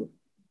positive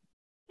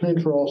thing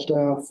for all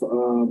staff,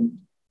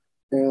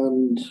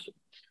 and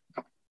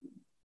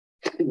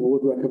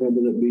would recommend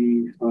that it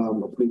be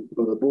approved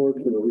by the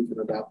board so that we can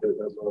adopt it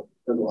as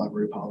a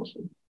library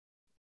policy.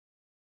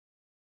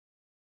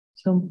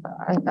 So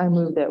I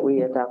move that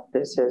we adopt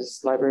this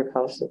as library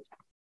policy.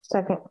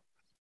 Second.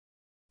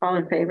 All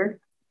in favor?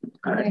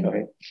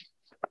 Aye.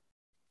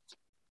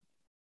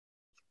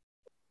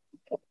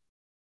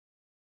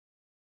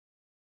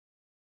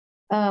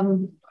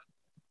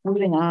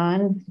 Moving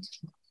on.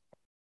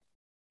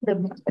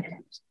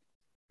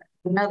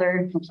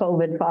 Another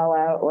COVID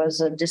fallout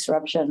was a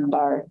disruption of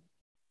our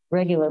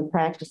regular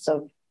practice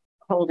of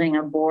holding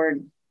a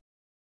board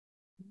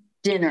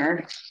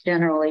dinner,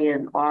 generally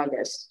in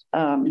August.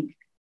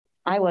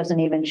 I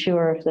wasn't even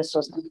sure if this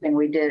was something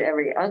we did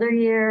every other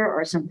year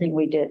or something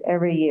we did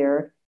every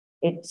year.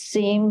 It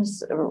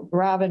seems,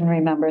 Robin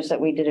remembers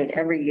that we did it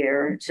every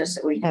year. It's just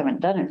that we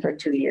haven't done it for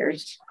 2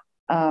 years.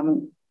 I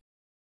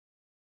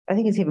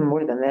think it's even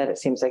more than that. It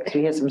seems like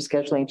we had some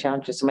scheduling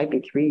challenges. It might be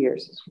 3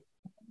 years.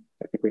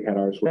 I think we had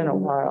ours. It's been a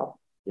while.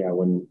 Yeah,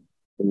 when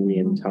we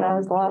in Tom. That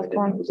was the last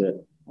one. That was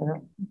it. Yeah.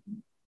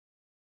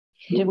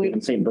 Did we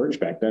didn't say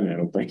Birch back then? I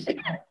don't think.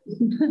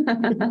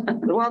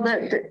 Well,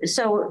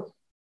 so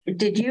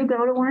did you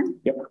go to one?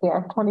 Yep.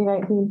 Yeah,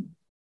 2019.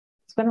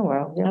 It's been a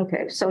while. Yeah.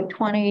 Okay, so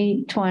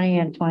 2020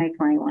 and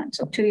 2021.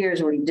 So 2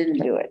 years we didn't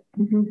do it.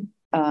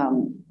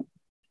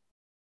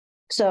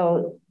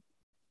 So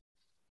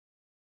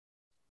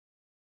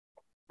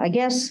I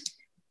guess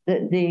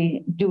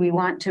do we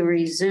want to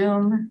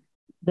resume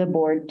the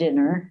board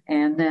dinner,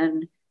 and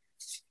then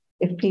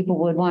if people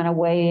would want to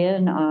weigh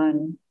in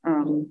on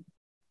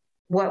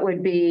what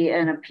would be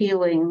an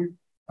appealing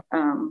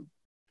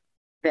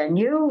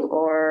venue,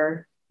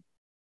 or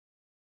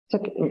So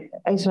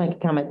I just want to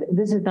comment.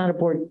 This was not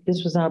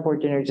a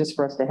board dinner just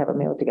for us to have a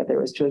meal together.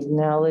 It was to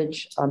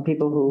acknowledge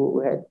people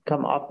who had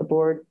come off the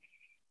board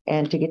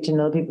and to get to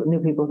know new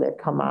people that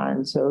come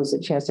on. So it was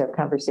a chance to have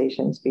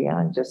conversations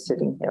beyond just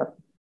sitting here.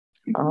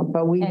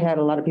 But we had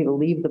a lot of people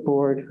leave the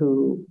board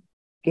who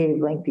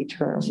gave lengthy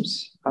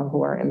terms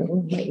who are in the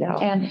room right now.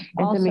 And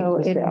also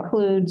it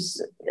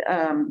includes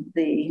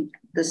the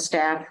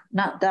staff,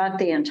 not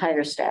the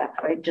entire staff,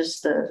 right?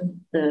 Just the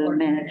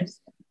managers,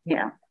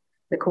 yeah,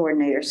 the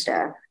coordinator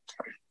staff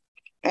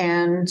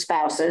and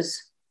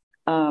spouses.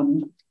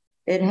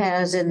 It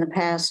has in the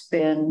past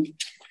been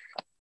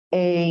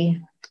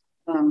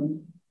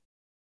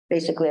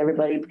basically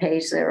everybody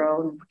pays their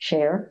own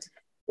share.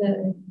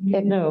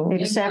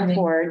 Except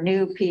for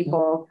new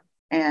people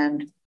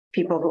and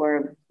people who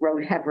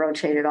have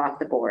rotated off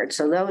the board.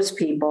 So those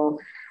people,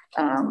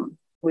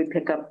 we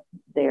pick up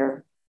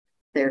their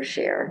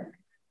share.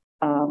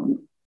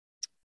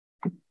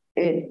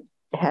 It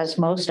has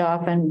most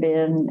often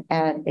been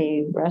at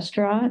a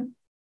restaurant,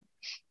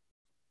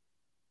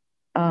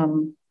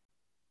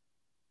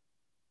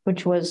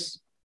 which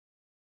was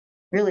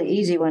really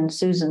easy when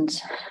Susan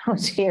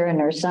was here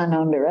and her son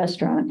owned a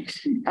restaurant.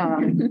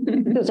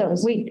 So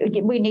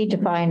we need to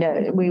find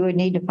a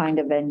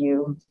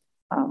venue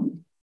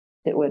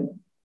that would,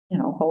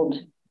 hold,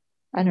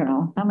 I don't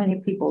know, how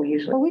many people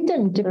usually? Well, we've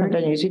done different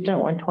venues. We've done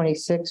it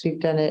 126. We've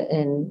done it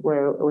in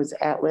where it was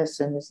Atlas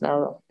and it's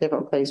now a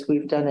different place.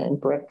 We've done it in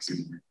Bricks.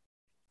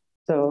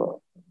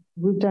 So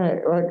we've done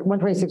it, or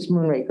 126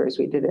 Moonrakers,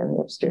 we did it in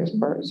the upstairs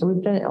part. So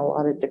we've done it in a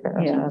lot of different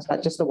restaurants,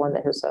 not just the one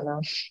that her son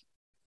owns.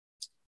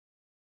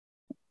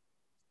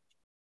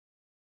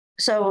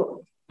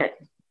 So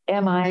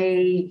am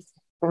I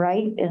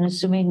right in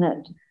assuming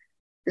that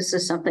this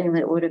is something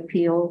that would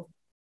appeal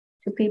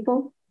to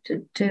people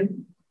to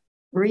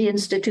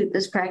reinstitute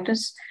this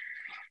practice?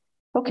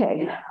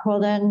 Okay, well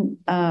then,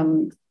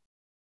 I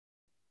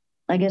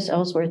guess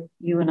Ellsworth,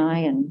 you and I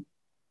and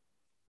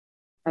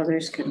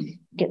others can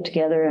get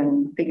together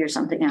and figure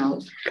something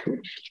out.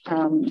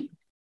 I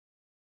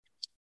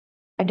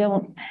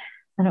don't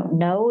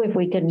know if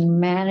we can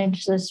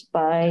manage this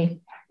by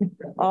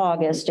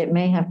August. It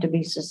may have to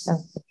be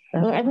successful.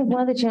 Well, I think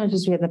one of the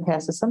challenges we had in the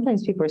past is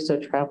sometimes people are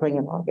still traveling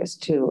in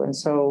August too. And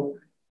so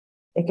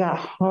it got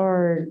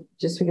hard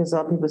just because a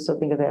lot of people still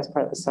think of that as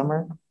part of the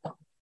summer.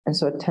 And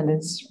so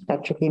attendance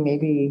got tricky.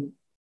 Maybe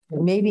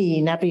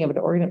maybe not being able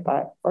to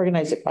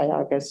organize it by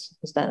August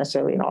is not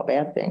necessarily an all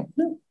bad thing.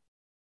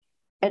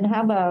 And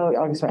how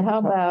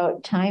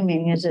about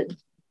timing? Is it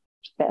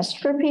best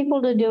for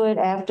people to do it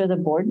after the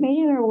board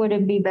meeting, or would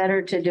it be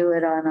better to do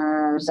it on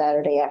a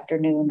Saturday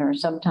afternoon or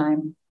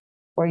sometime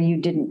where you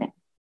didn't,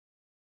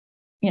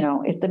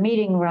 if the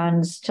meeting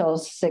runs till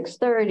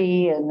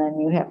 6:30 and then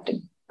you have to,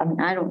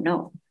 I don't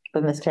know.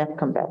 Then the staff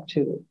come back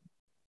too.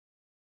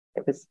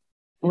 It was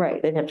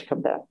right. They'd have to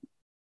come back.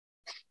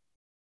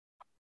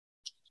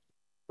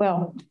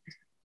 Well,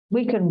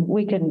 we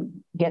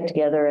can get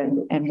together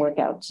and work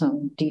out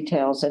some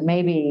details, and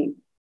maybe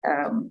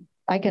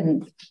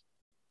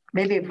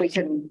maybe if we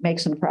can make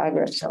some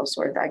progress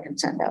elsewhere, I can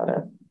send out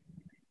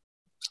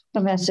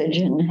a message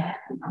and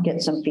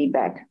get some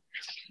feedback.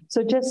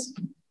 So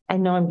I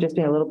know I'm just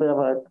being a little bit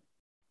of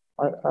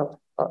a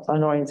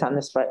annoyance on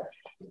this, but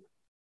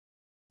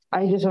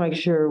I just want to make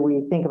sure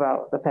we think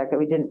about the fact that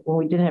when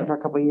we didn't have it for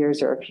a couple of years,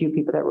 there are a few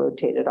people that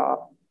rotated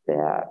off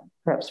that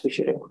perhaps we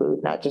should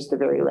include, not just the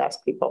very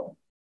last people.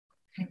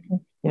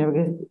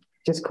 Because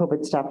just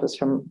COVID stopped us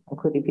from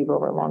including people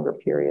over a longer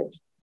period.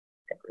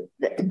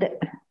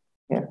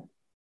 Yeah.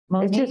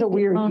 It's just a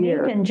weird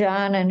year. And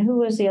John, and who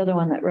was the other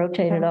one that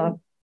rotated off?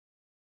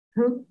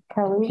 Who?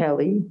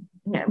 Kelly.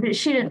 No, but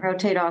she didn't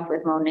rotate off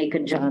with Monique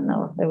and John,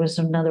 though. There was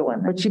another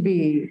one. Would she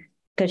be?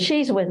 Because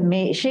she's with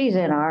me. She's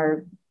in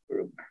our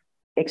group,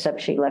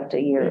 except she left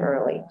a year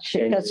early.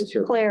 Because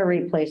Claire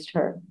replaced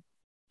her.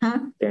 Huh?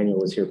 Daniel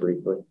was here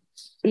briefly.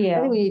 Yeah.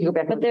 I think we need to go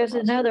back. But there's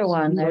another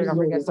one. There's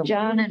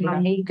John and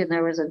Monique, and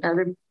there was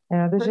another.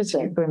 Yeah, there's just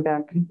going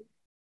back.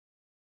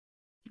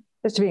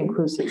 Just to be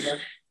inclusive. Yeah.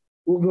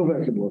 We'll go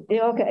back and look.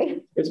 Yeah,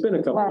 okay. It's been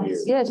a couple of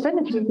years. Yeah, it's been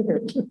a few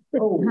years.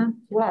 Oh,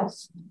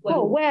 Wes.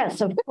 Oh,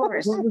 Wes, of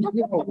course. Huh?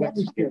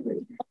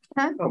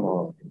 Come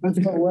on. I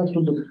thought Wes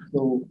was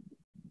the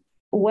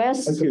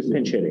Wes. He was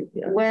pinch hitting.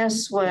 Yeah.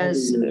 Wes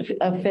was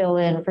a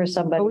fill-in for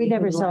somebody. But we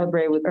never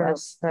celebrate with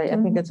Wes. Right? I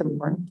think that's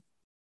important.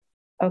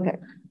 Okay.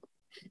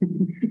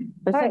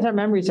 But since our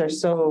memories are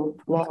so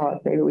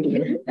flawed, maybe we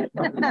can.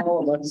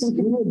 all of us.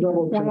 We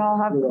all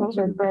have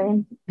COVID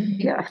brain.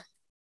 Yeah.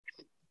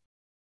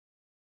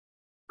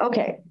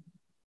 Okay.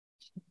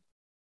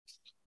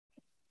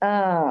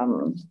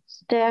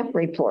 Staff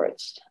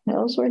reports.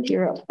 Ellsworth,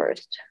 you're up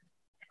first.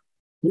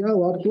 Yeah,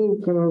 lots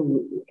of kind of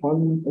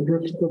fun,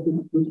 interesting stuff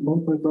this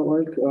month, I felt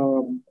like.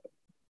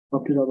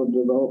 Update on the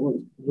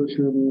development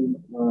position.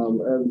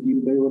 As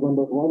you may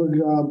remember from other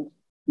jobs,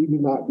 we do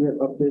not get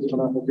updates on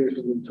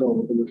applications until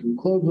the position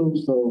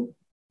closes, so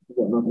we've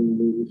got nothing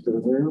new to say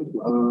there.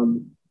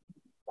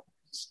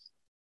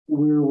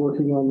 We're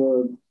working on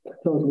the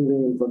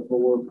telemeeting and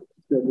flexible work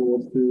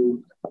schedule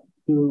to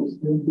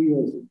be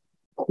as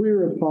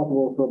clear as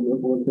possible from the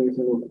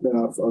implementation with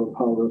staff of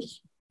how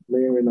this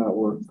may or may not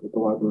work at the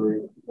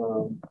library.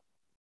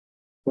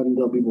 And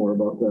there'll be more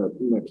about that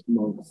next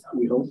month,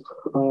 we hope.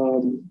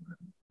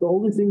 The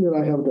only thing that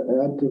I have to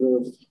add to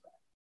this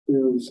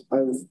is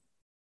I've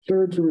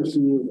started to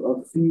receive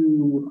a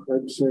few,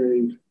 I'd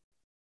say,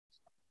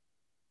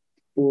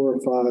 4 or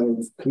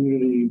 5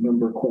 community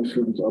member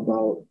questions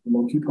about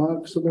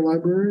monkeypox in the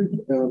library,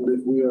 and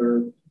if we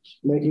are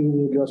making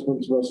the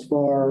adjustments thus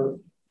far,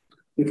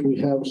 if we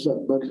have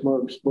set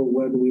benchmarks for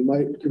when we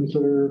might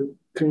consider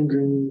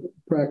changing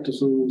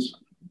practices.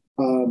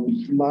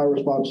 My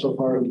response so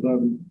far has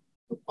been,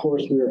 of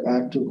course, we are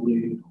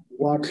actively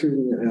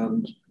watching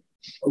and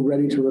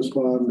ready to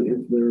respond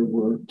if there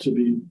were to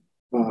be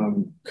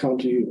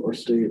county or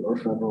state or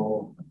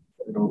federal,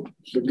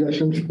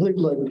 suggestions like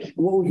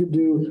what we could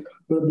do.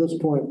 But at this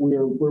point,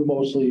 we're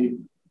mostly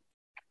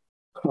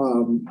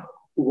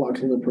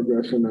watching the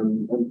progression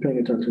and paying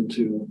attention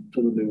to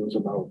the news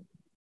about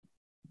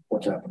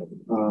what's happening.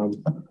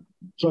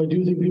 So I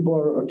do think people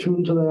are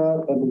attuned to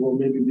that, and will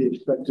maybe be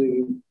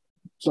expecting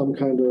some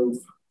kind of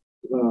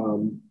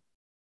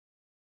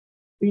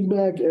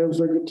feedback as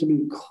there get to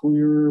be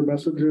clearer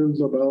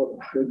messages about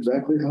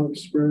exactly how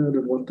it's spread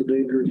and what the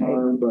dangers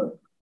are. But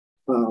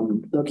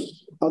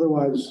that's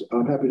otherwise,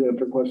 I'm happy to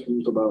answer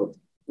questions about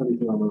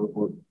anything on the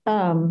report.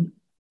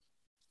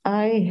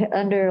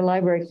 Under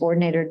library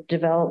coordinator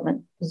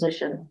development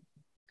position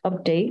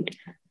update,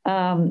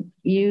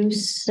 you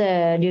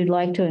said you'd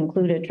like to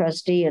include a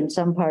trustee in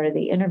some part of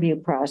the interview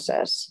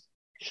process.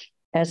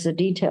 As the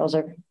details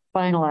are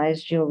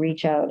finalized, you'll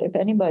reach out. If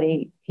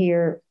anybody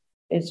here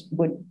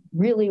would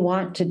really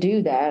want to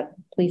do that,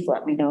 please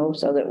let me know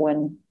so that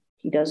when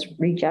he does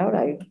reach out,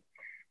 I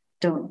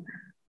don't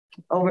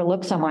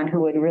overlook someone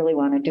who would really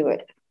want to do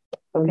it.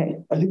 Okay.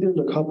 I think there's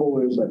a couple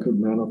ways that could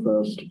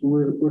manifest.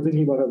 We're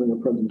thinking about having a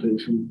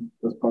presentation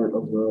as part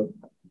of the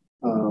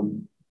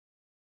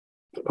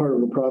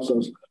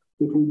process.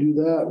 If we do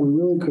that, we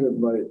really could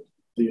invite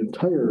the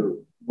entire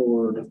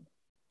board.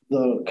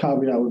 The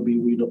caveat would be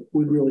we'd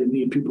really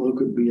need people who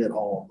could be at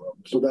all of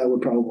them. So that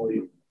would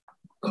probably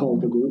calm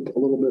the group a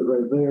little bit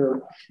right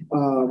there.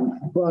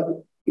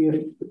 But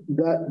if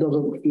that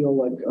doesn't feel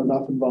like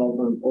enough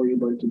involvement, or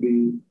you'd like to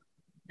be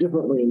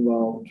differently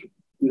involved,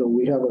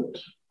 we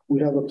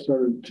haven't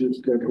started to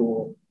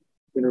schedule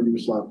interview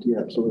slots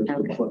yet, so there's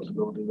Okay. some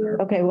flexibility there.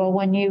 Okay, well,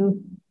 when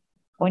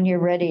you're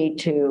ready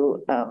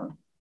to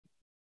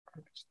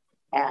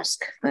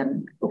ask,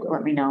 then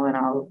let me know and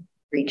I'll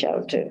reach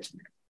out to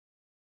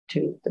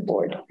the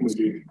board.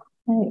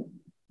 Hey,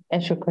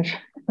 ask you a question.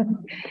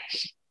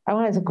 I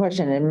want to ask a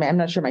question, and I'm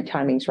not sure my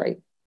timing's right.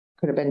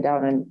 Could have been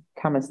down in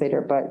comments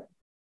later, but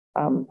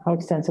how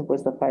extensive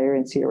was the fire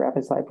in Cedar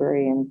Rapids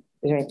Library, and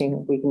is there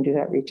anything we can do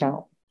that reach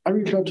out? I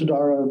reached out to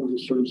Dara and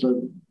sort of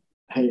said,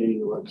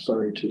 hey, like,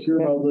 sorry to hear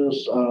about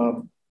this.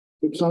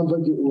 It sounds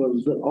like it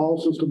was that all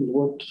systems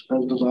worked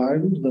as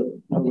designed,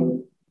 that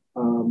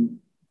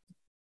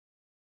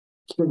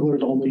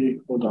sprinklers only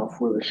went off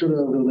where they should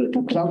have.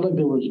 It sounds like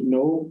there was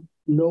no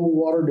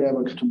water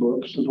damage to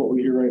books is what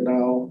we hear right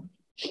now.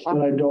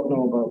 And I don't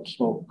know about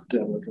smoke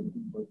damage and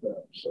things like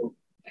that. So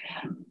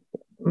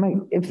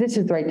If this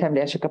is the right time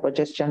to ask you a couple of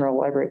just general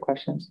library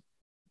questions,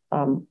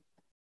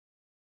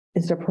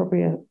 is it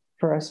appropriate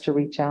for us to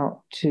reach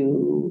out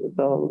to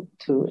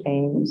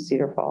Ames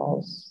Cedar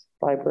Falls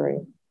Library?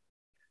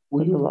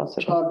 We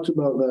talked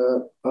about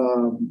that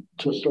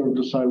to sort of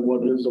decide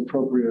what is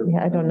appropriate.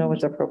 Yeah, I don't know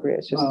what's appropriate.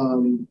 It's just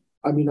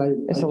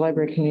it's a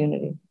library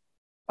community.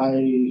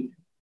 I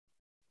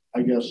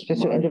guess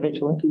just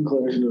individually.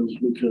 Inclination is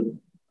we could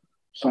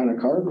sign a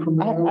card from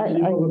there.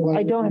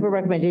 I don't have a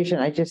recommendation.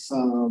 I just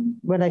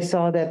when I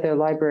saw that their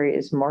library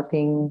is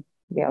marking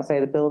the outside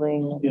of the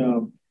building. Yeah.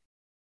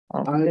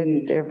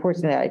 They're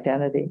forcing that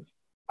identity.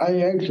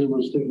 I actually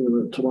was thinking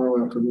that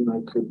tomorrow afternoon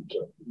I could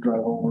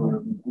drive over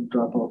and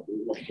drop off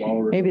the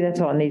flowers. Maybe that's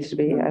all it needs to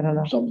be. I don't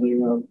know.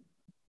 Something.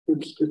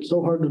 It's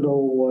so hard to know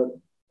what.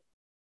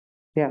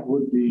 Yeah.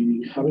 Would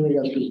be. I mean, I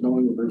guess just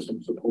knowing that there's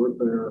some support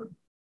there,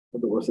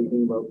 that we're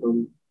thinking about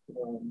them.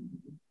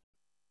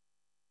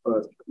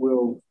 But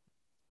we'll.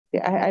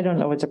 Yeah, I don't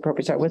know what's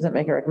appropriate. So I wasn't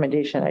making a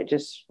recommendation. I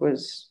just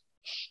was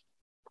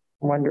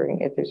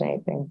wondering if there's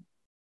anything.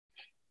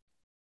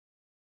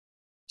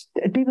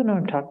 People know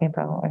what I'm talking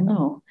about. I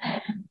know.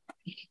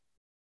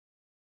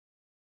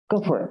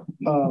 Go for it.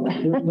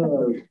 In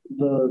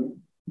the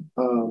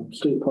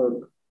state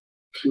park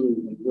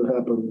shooting that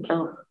happened,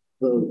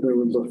 there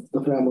was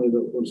the family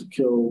that was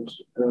killed,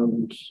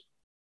 and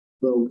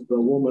the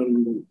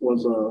woman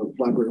was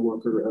a library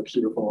worker at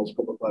Cedar Falls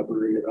Public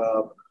Library.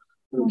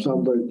 And it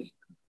sounds like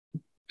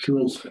she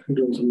was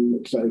doing some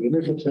exciting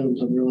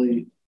initiatives and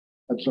really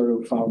had sort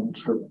of found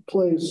her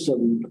place,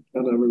 and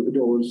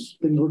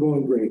things were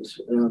going great,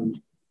 and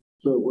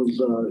so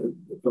it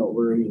felt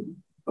very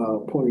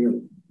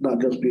poignant, not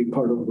just being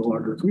part of the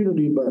larger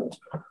community, but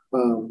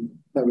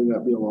having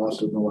that be a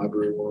loss in the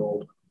library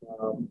world.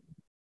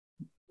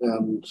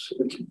 And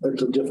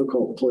it's a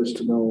difficult place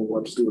to know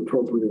what's the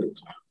appropriate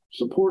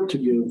support to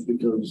give,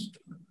 because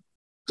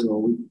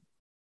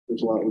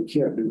there's a lot we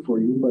can't do for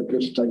you, but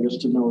just I guess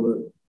to know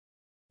that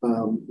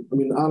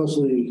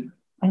honestly,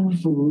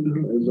 food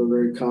is a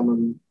very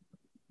common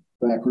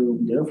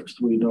backroom gift.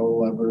 We know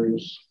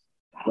libraries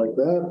like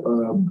that.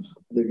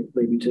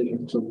 They be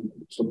taking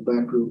some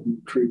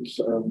backroom treats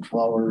and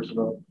flowers and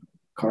a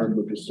card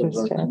that just says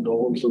our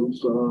condolences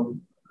that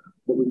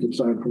we can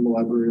sign from the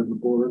library and the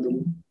board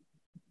and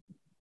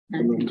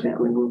then take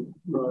over.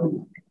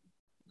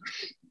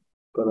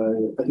 But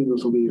I think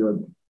this will be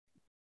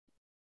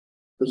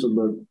this is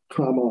the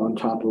trauma on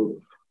top of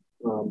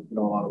a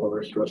lot of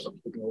other stress that's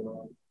been going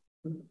on.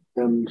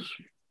 And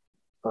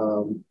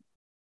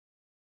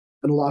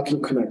lots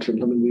of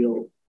connections. I mean,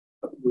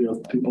 we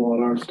have people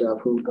on our staff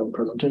who have done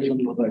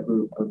presentations with that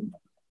group and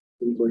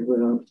things like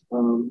that.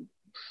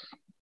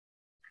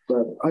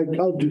 But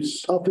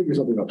I'll figure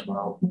something out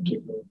tomorrow.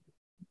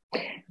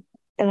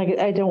 And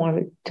I don't want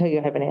to tell you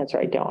I have an answer.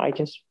 I don't. I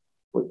just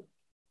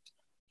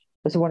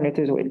was wondering if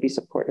there's a way to be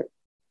supportive.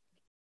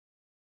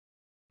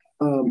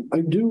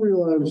 I do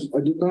realize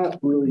I did not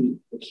really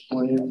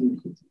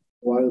explain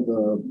why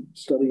the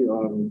study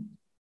on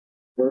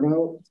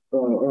burnout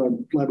or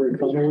library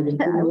trauma was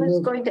included. I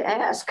was going to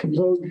ask.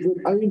 So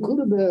I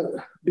included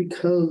that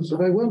because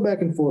I went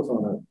back and forth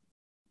on it.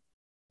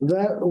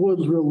 That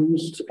was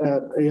released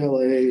at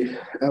ALA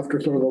after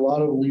sort of a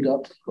lot of lead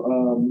up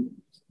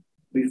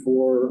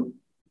before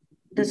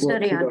the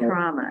study on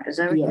trauma. Is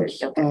that what you're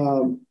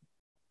okay.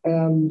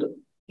 And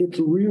it's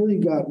really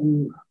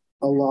gotten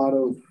a lot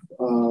of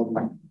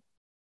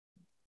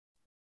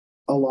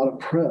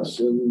press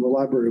in the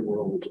library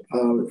world.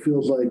 It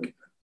feels like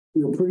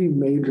pretty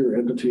major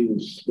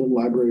entities in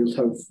libraries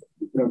have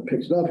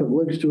picked it up, have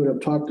links to it, have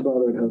talked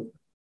about it, have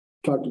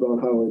talked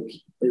about how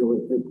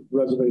it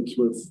resonates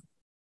with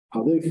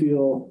how they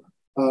feel.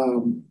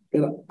 And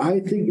I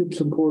think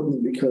it's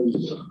important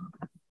because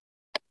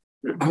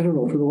I don't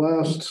know, for the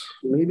last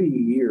maybe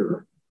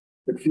year,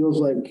 it feels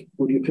like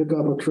when you pick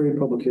up a trade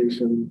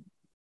publication,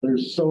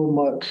 there's so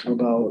much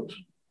about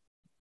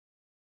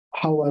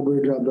how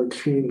library jobs are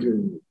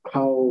changing,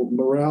 how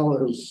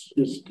morale is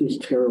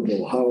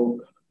terrible, how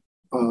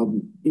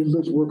is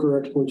this worker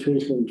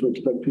exploitation to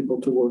expect people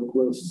to work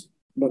with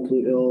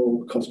mentally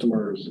ill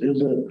customers?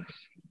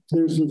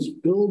 There's this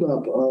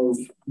buildup of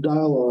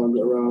dialogue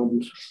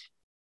around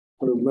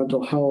sort of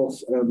mental health,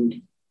 and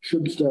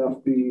should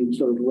staff be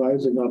sort of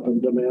rising up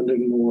and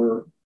demanding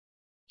more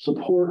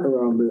support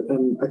around it.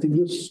 And I think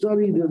this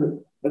study did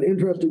an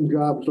interesting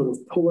job sort of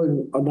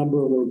pulling a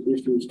number of those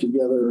issues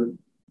together.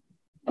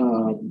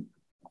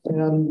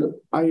 And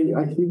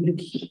I think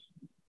it's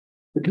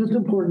just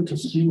important to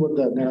see what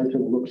that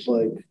narrative looks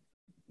like,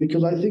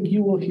 because I think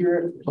you will hear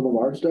it from some of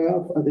our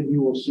staff. I think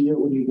you will see it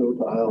when you go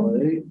to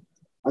ILA.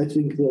 I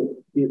think that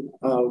it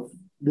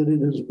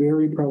is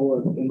very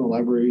prevalent in the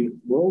library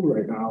world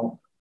right now.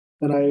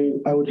 And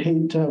I would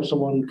hate to have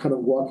someone kind of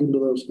walk into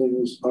those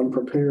things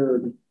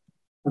unprepared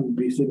and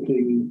be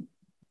thinking,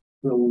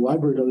 you know, the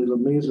library does these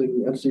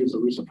amazing entities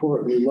that we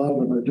support and we love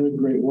and they're doing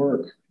great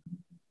work,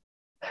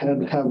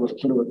 and have a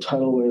sort of a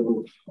tidal wave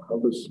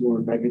of this more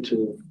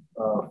negative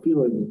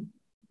feeling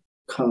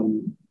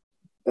come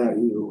at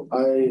you.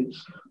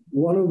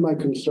 One of my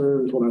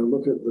concerns when I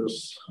look at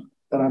this,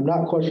 and I'm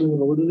not questioning the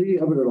validity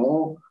of it at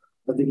all,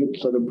 I think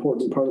it's an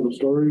important part of the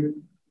story,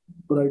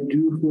 but I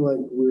do feel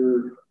like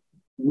we're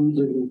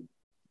losing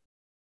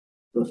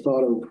the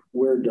thought of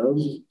where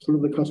does sort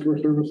of the customer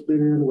service fit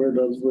in, where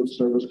does the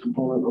service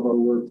component of our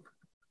work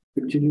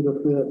continue to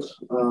fit.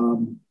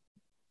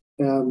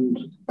 And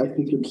I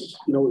think it's,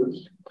 you know,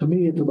 to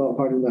me, it's about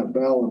finding that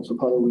balance of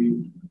how do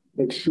we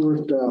make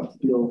sure staff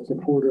feel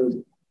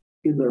supported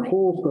in their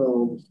whole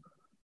selves,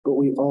 but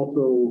we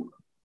also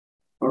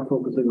are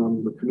focusing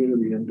on the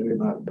community and doing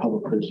that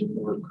public-facing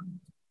work.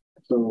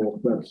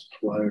 So that's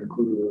why I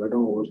included it. I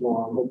know it was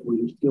long. Hopefully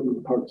you skimmed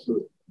the parts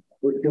that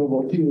were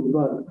skimmable too,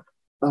 but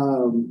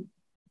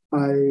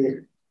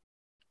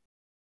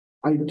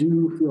I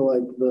do feel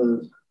like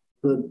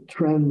the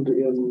trend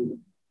in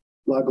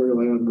library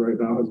land right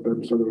now has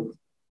been sort of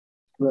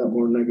that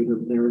more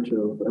negative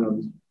narrative,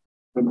 and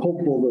I'm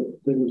hopeful that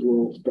things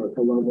will start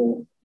to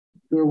level.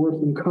 There were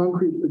some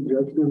concrete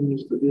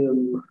suggestions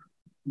in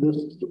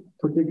this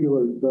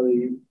particular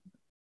study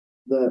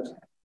that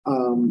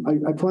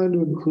I plan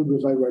to include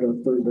this. I write a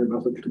Thursday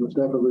message to the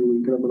staff every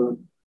week, and I'm going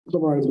to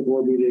summarize the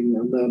board meeting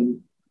and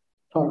then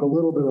talk a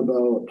little bit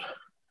about,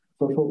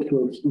 for folks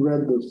who have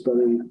read this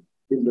study,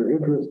 if they're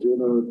interested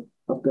in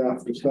a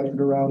staff discussion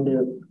around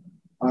it.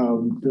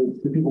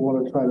 Do people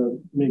want to try to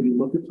maybe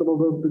look at some of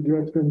those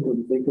suggestions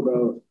and think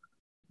about,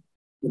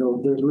 you know,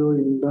 there's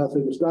really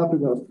nothing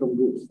stopping us from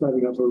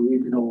setting up a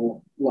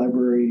regional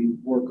library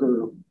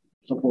worker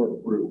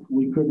support group.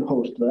 We could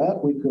host that.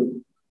 We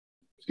could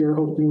share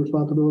hosting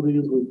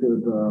responsibilities. We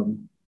could,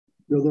 you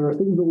know, there are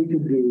things that we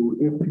could do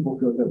if people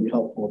feel that'd be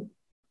helpful.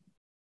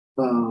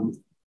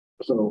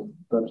 So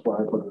that's why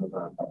I put it in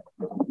that.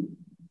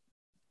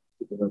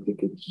 Because I think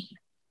it's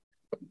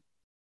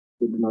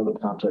good to know the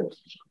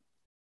context.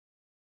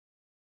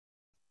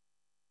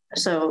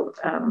 So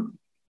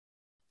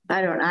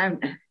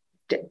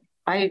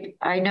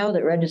I know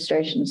that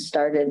registration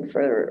started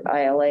for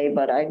ILA,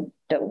 but I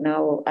don't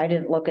know. I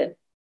didn't look at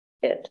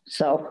it,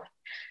 so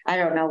I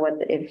don't know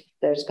if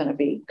there's going to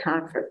be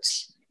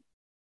conference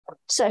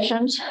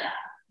sessions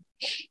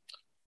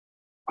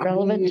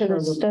relevant to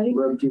the study.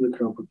 Run through the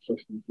conference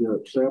sessions. Yeah,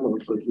 Sam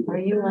looks like Are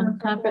you on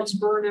conference?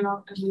 Burning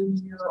up and then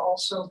you're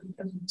also,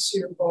 because of the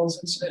Cedar Falls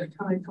incident,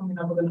 kind of coming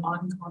up with an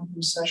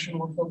on-conference session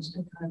where folks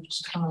can kind of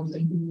just come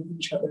and be with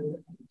each other.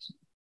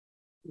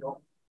 You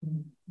know.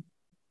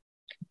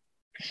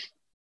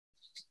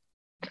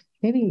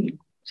 Maybe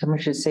someone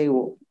should say,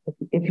 well,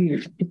 if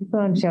you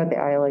don't understand what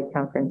the ILA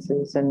conference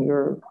is and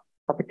your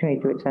opportunity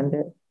to attend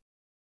it,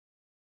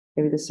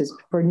 maybe this is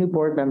for new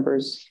board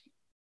members.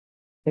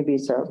 Maybe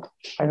it's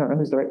I don't know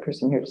who's the right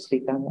person here to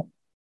speak on it.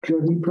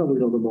 Joe, you probably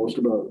know the most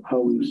about how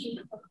we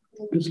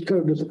just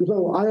kind of because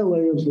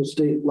ILA is the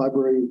state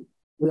library,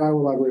 the Iowa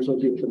Library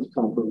Association's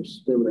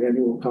conference. They have an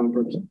annual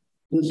conference.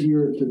 This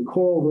year it's in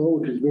Coralville,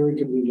 which is very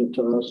convenient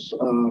to us,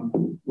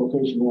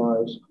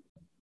 location-wise.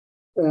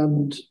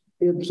 And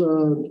it's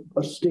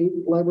a state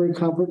library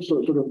conference, so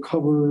it sort of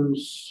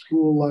covers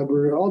school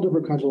library, all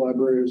different kinds of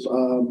libraries.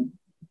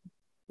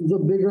 The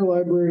bigger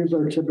libraries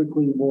are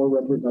typically more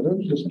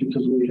represented just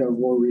because we have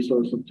more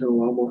resources to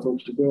allow more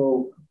folks to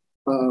go.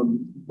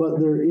 But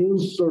there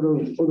is sort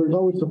of, or there's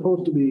always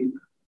supposed to be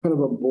kind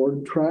of a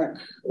board track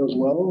as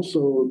well.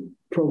 So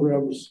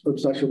programs and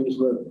sessions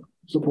that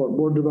support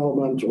board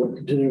development or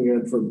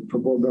continuing ed for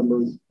board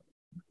members.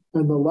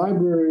 And the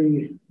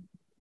library,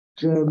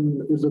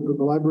 Jen, is that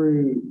the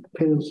library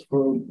pays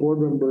for board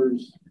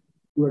members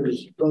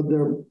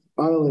their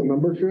ILA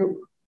membership.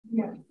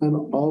 Yeah.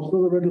 And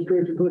also the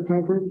registration for the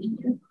conference.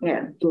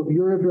 Yeah. So if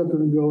you're interested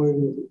in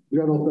going,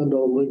 Jen will send a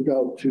link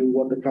out to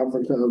what the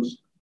conference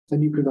has,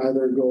 and you can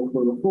either go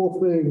for the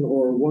full thing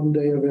or one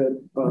day of it.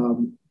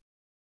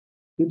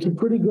 It's a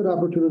pretty good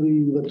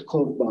opportunity that's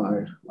close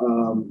by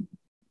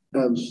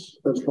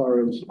as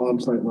far as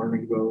on-site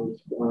learning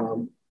goes.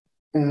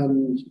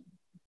 And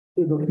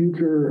in the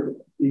future,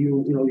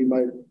 you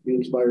might be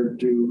inspired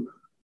to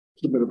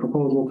submit a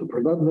proposal to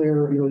present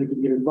there. You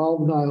can get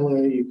involved in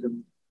ILA. You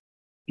can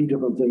do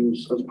different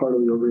things as part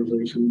of the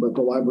organization, but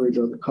the library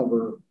does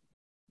cover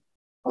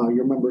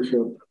your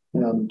membership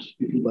and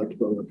if you'd like to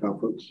go to the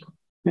conference.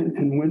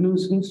 And when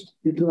is this?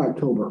 It's in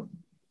October.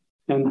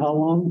 And how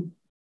long?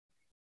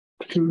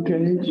 2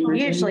 days?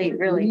 Usually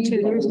really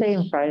two Thursday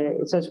and Friday.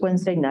 So it's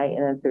Wednesday night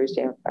and then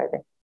Thursday and Friday.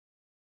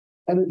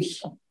 And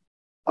it's,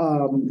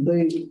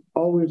 they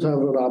always have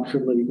an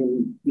option that you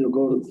can,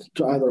 go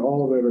to either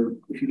all of it, or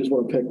if you just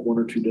want to pick 1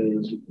 or 2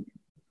 days,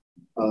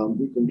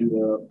 we can do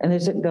that.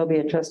 And there'll be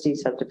a trustee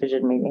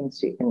subdivision meeting,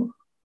 so you can,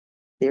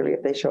 theory,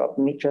 if they show up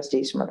and meet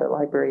trustees from other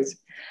libraries.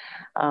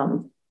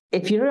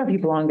 If you don't know if you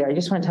belong there, I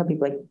just want to tell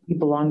people, like, you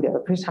belong there.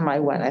 The first time I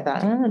went, I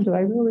thought, do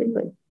I really,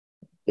 like,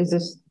 is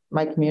this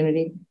my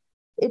community?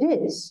 It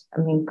is. I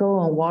mean,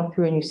 go and walk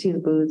through and you see the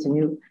booths and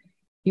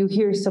you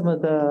hear some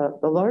of the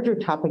larger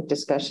topic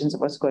discussions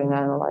of what's going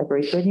on in the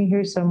library. Then you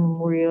hear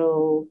some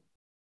real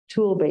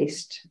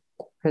tool-based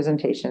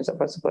presentations of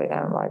what's going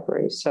on in the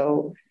library.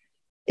 So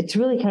it's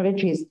really kind of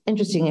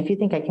interesting. If you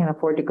think I can't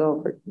afford to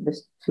go for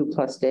this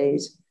 2+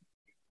 days,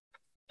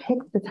 pick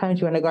the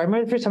times you want to go. I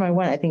remember the first time I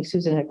went, I think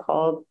Susan had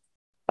called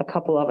a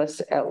couple of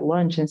us at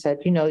lunch and said,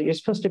 you're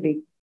supposed to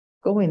be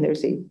going.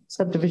 There's a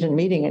subdivision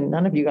meeting and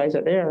none of you guys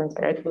are there.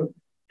 I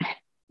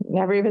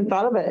never even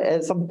thought of it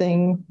as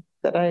something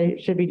that I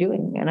should be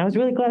doing. And I was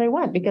really glad I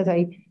went, because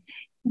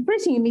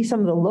first thing, you meet some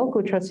of the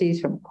local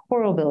trustees from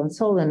Coralville and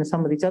Solon and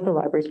some of these other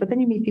libraries, but then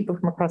you meet people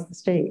from across the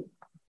state.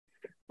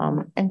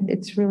 And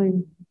it's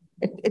really,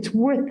 it's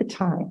worth the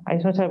time. I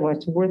just want to tell you,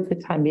 it's worth the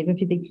time. Even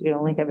if you think you can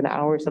only have an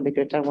hour or something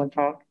to attend one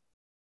talk,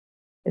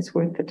 it's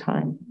worth the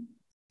time.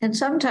 And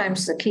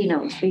sometimes the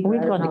keynote speaker,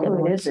 I don't know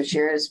who it is this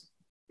year,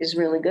 is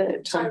really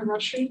good. Time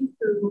Rushing,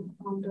 who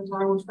does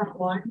Iowa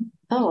Frontline.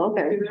 Oh,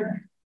 okay.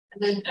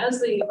 And then as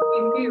the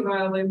VP of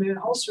ILA, man,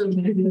 also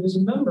as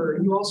a member,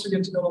 you also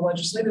get to go to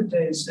legislative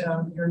days.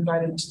 You're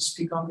invited to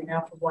speak on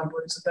behalf of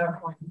libraries at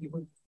that point, meet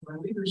with my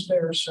leaders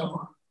there.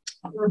 So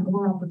there are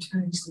more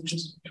opportunities than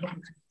just.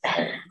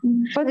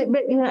 But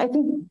I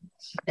think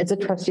as a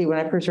trustee, when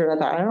I first heard, I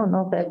thought, I don't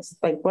know if that's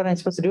like what I'm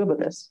supposed to do about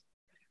this.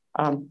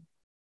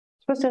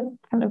 Supposed to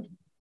kind of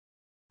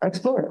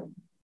explore it,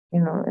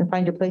 and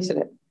find your place in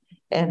it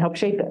and help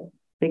shape it.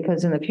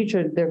 Because in the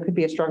future, there could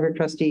be a stronger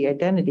trustee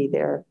identity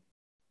there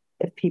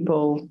if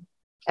people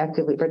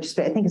actively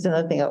participate. I think it's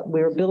another thing.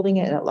 We were building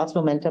it and it lost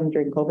momentum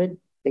during COVID.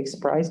 Big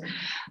surprise.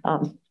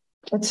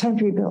 It's time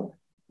to rebuild.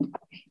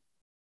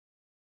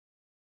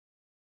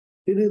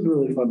 It is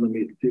really fun to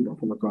meet people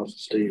from across the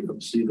state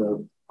and see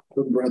the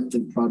breadth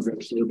of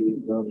projects that are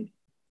being done.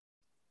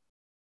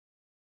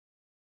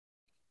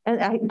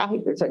 And I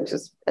think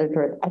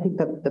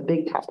the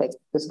big topic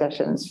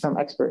discussions from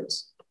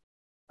experts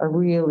are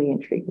really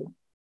intriguing,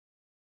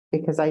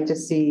 because I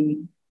just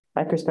see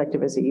my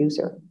perspective as a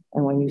user.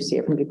 And when you see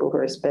it from people who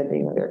are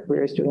spending their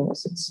careers doing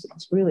this,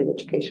 it's really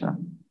educational.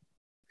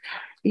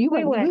 We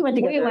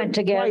went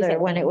together twice,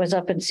 when it was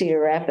up in Cedar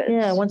Rapids.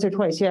 Yeah, once or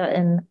twice. Yeah.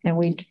 And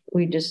we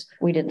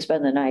didn't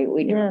spend the night.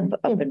 We drove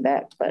up and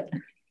back, but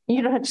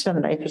you don't have to spend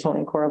the night if it's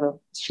only in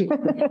Coralville. It's cheap.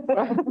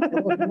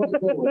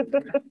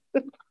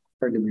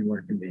 Hard to be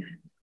more convenient.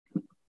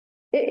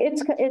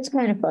 It's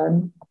kind of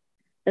fun.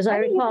 As I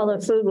recall, the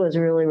food was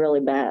really,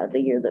 really bad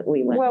the year that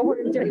we went. Well,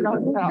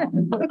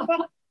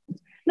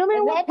 no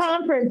matter what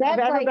conference, that's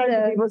like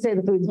people say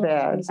the food's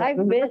bad. I've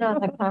been on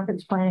the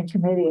conference planning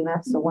committee, and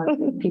that's the one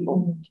thing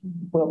people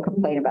will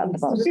complain about the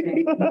most.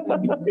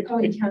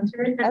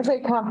 As a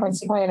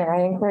conference planner,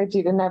 I encourage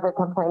you to never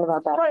complain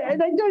about that. Right, I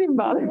don't even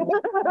bother.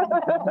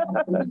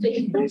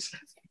 It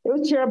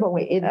was terrible.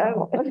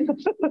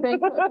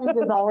 Banquet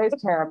is always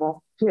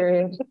terrible,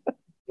 period.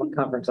 One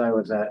conference I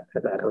was at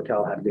that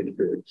hotel had good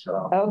food.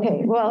 So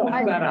okay, well,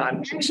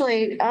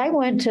 I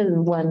went to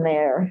one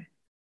there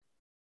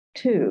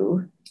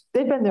too.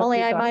 They've been there.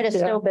 Only I might have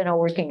still been a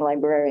working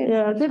librarian.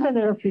 Yeah, they've been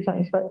there a few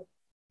times, but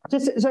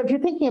just so if you're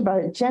thinking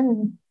about it,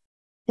 Jen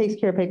takes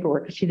care of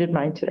paperwork. She did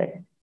mine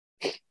today.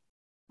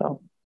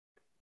 So,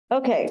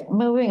 okay,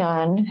 moving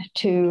on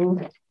to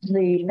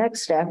the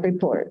next staff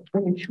report,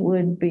 which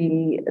would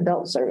be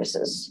adult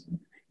services.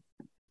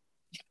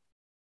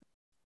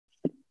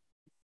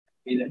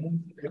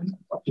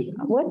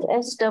 What's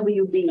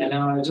SWB? I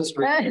know, I just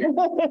read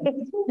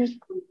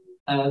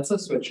it's a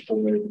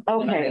switchboard.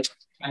 Okay.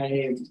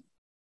 I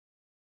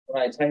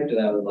when I typed it,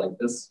 I was like,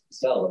 this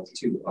cell is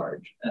too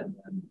large. And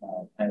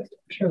then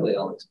surely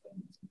I'll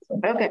explain.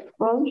 Okay,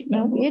 well,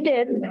 no, you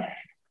did.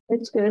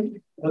 It's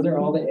good. Those are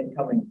all the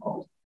incoming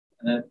calls.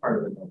 And that's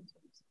part of it.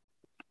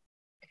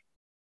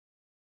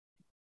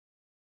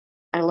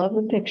 I love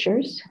the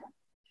pictures.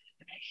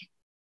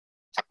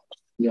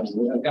 Yeah,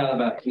 I've got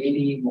about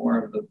 80 more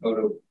of the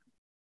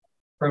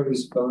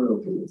produce photo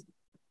booths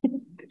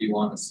if you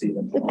want to see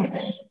them all.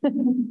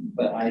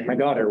 But my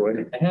daughter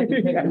would. I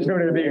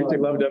showed her videos, she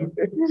loved them.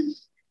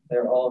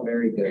 They're all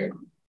very good.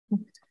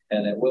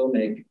 And it will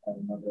make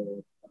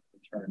another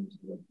return to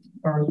the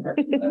farmer's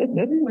market.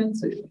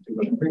 Wednesday to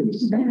go to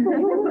produce.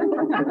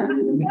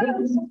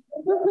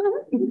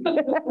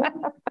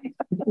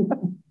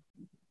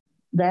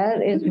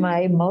 That is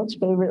my most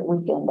favorite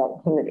weekend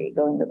activity,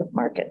 going to the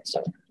market.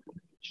 So,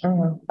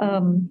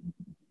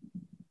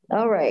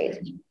 all right.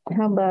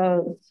 How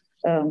about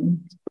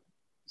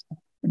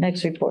The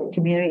next report,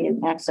 community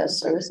and access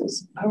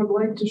services. I would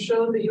like to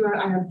show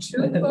that I have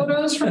two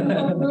photos from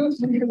the booth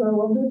because I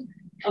loved it.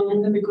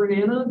 And the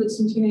Granana that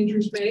some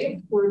teenagers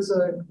made, where it's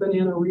a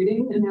banana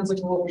reading and has like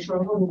a little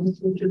show and it's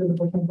featured in the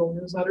Book and Gold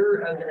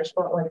newsletter and their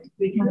spotlight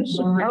speakers.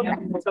 So we'll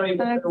tell you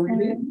what they're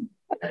reading.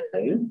 And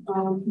then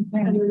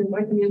if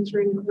I can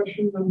answer any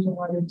questions, I'm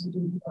delighted to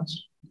do the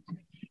best.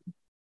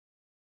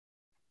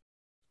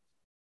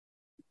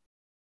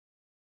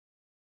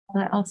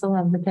 I also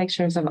love the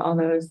pictures of all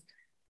those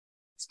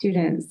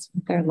students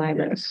with their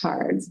library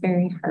cards.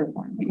 Very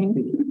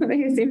heartwarming.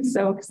 They seem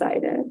so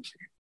excited.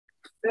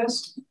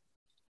 Best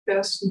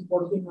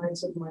working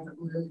nights of my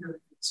career here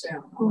at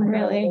Sam.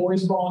 Really? I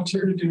always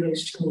volunteer to do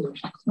those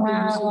tours.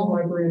 Wow. The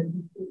library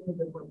in a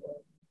different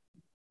way.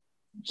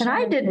 And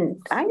I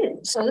didn't,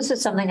 so this is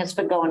something that's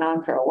been going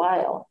on for a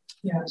while.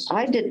 Yes.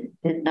 I did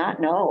not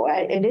know.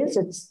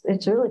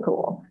 It's really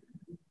cool.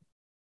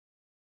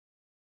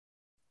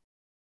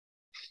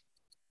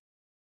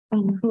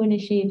 Who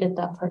initiated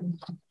that part?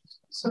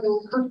 So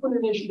Kirkwood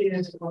initiated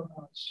us.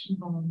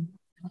 And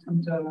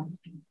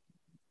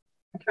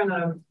I kind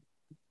of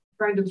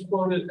tried to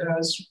float it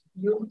as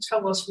you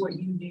tell us what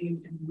you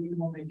need and we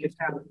will make it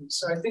happen.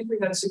 So I think we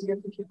had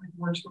significantly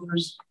more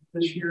tours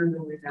this year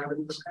than we have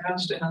in the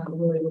past, and I'm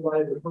really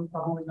delighted that we're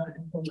probably going to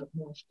implement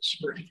more this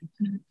spring.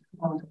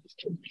 I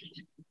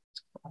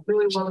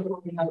really love it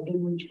when we have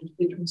in-reach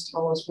constituents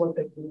tell us what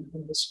they need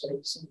in the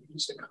space and we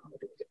just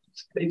accommodate it.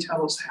 They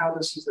tell us how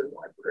this is their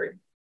library.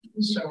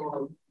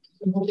 So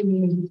I'm hoping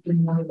you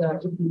can more of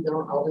that if you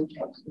don't, I'll reach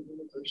out to the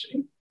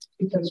university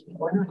because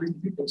why not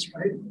repeat this,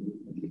 right?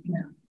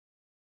 Yeah.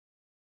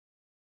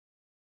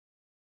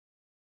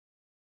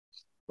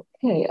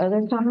 Okay,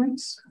 other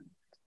comments?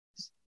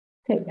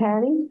 Okay,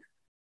 Patty?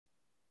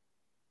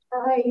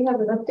 I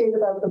have an update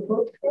about the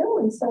book sale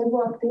and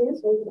sidewalk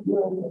days, which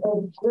was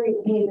a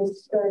great way to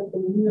start the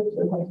year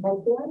for my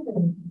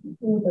husband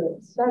and the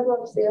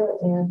sidewalk sale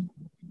and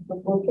the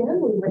book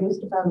end. We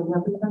raised about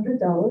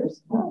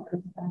 $1,100.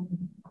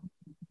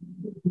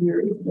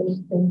 Those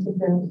things have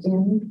been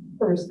in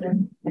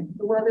person.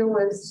 The weather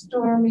was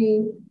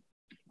stormy,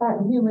 hot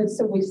and humid,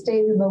 so we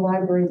stayed in the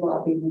library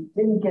lobby. We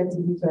didn't get to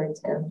use our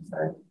tent,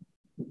 but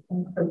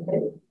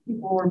okay,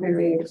 people were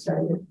very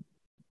excited.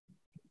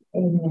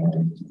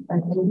 And I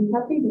will be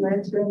happy to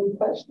answer any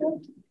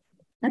questions.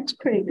 That's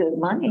pretty good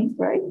money,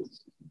 right?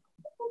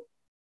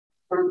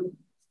 For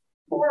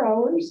 4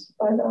 hours,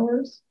 5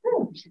 hours.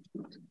 Yeah.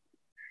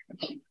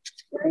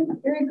 Very,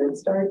 very good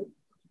start.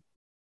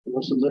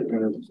 This is it,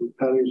 guys.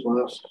 Patty's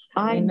last.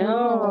 I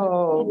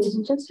know.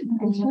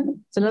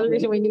 It's another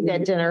reason we need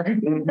that dinner. I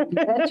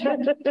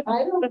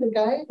don't think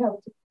I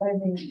have to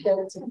get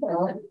it to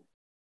count.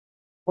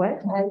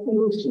 What? I think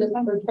it's just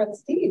for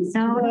trustees.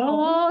 No.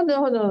 It's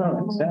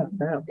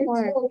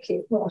okay.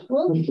 Well,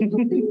 we'll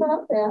see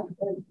about that.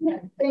 But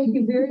thank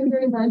you very,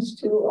 very much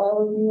to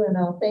all of you. And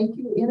I'll thank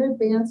you in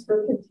advance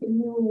for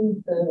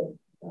continuing the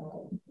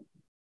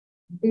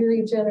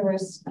very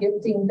generous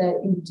gifting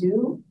that you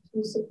do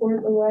to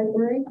support the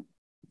library.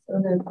 So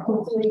that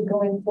hopefully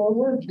going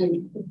forward,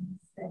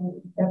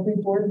 every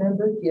board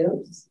member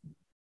gives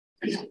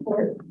to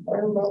support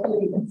our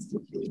lovely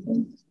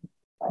institutions.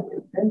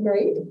 It's been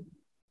great.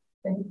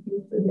 Thank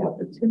you for the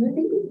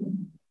opportunity.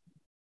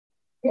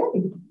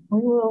 Yay. We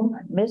will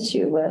miss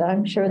you, but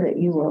I'm sure that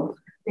you will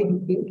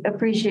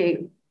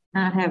appreciate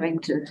not having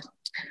to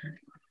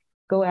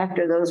go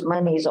after those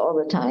monies all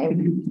the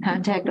time,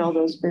 contact all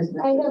those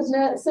businesses. I have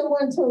not,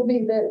 someone told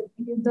me that,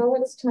 you know,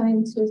 it's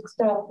time to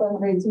stop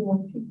fundraising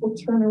when people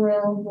turn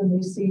around when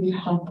they see you.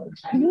 Not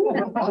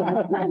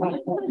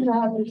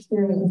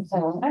experienced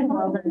that.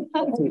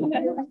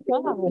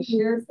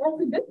 Years,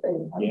 that's a good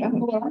thing. Yeah.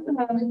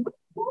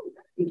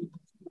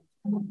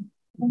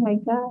 Oh my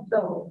God.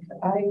 So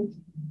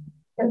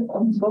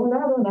I'm going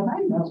out on a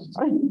high note.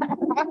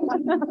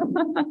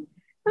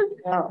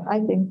 Well, I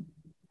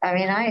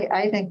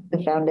think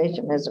the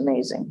foundation is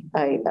amazing.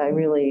 I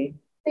really.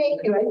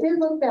 Thank you. I did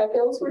look back.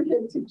 Ellsworth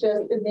had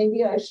suggested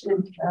maybe I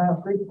should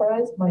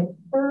reprise my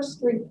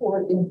first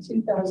report in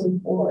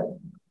 2004,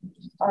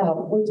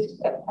 which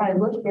I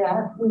looked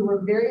at. We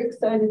were very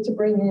excited to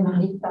bring in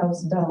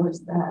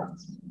 $8,000 back.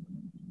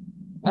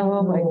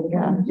 Oh my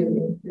God,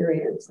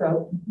 period.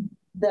 So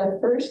the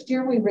first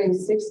year we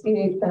raised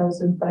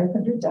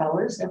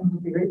 $68,500, and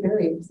we're very,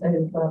 very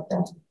excited about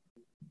that.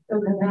 So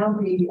then now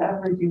we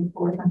averaging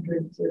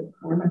 400 to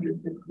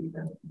 450,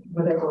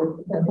 whatever.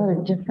 What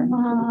a difference.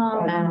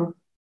 Wow.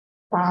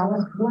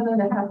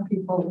 1.5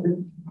 people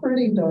is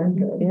pretty darn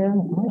good. Yeah.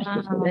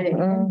 Wow.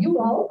 And you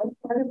all are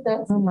part of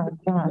that. Oh my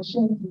gosh.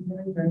 Thank you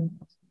very, very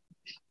much.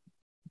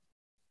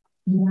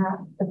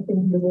 Not a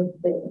singular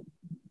thing.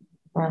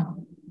 Wow.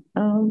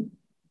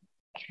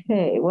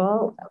 Okay,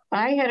 well,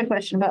 I had a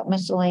question about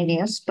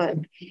miscellaneous, but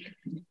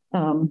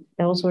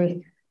Ellsworth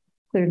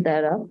cleared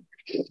that up.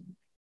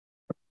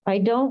 I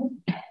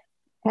don't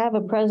have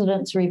a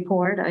president's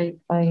report. I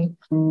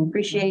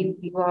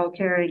appreciate you all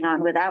carrying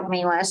on without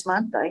me last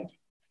month. I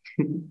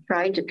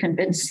tried to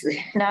convince the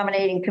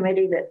nominating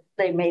committee that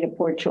they made a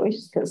poor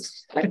choice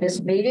because I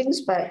missed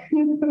meetings, but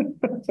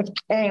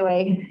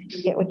anyway,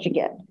 you get what you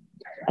get.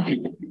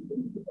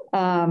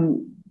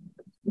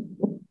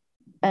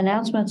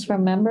 Announcements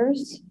from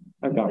members?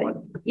 I've got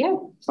one. Yeah.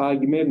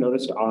 You may have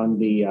noticed on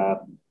the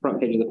front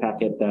page of the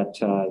packet that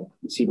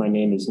you see my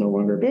name is no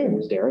longer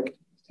Derek.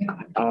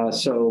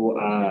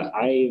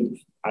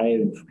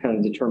 I've kind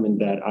of determined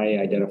that I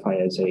identify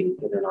as a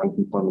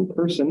non-conforming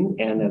person,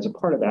 and as a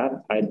part of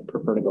that, I'd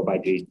prefer to go by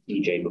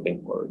DJ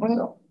moving forward.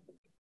 So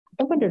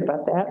I wondered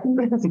about that.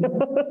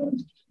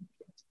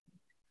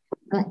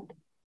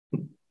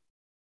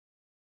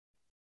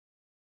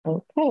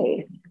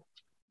 Okay.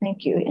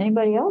 Thank you.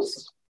 Anybody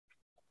else?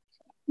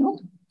 No.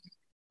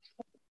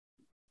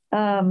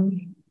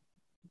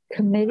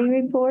 Committee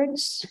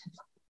reports.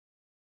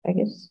 I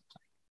guess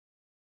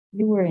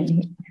you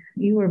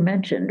were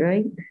mentioned,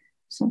 right?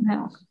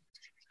 Somehow.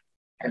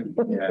 And,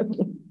 yeah.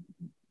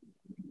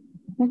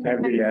 I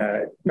have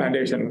the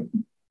Foundation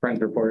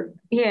Friends report.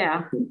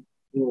 Yeah.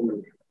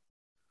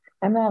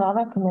 I'm not on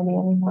a committee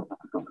anymore.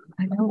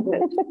 I know,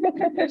 but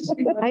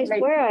I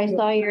swear I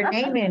saw your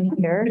name in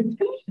here.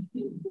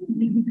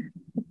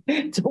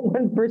 It's a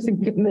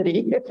one-person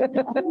committee.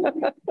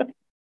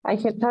 I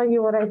can tell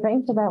you what I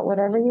think about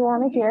whatever you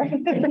want to hear.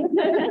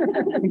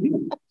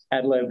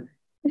 Ad lib.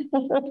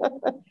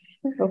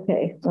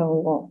 Okay,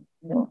 so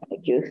we won't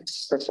make you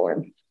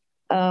perform.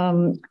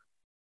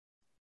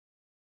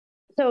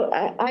 So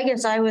I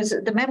guess I was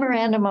the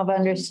memorandum of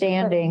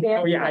understanding.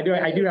 Oh yeah, I do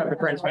have the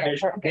Friends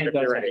Foundation.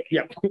 Right.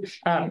 Yeah.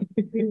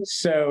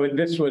 So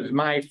this was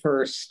my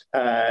first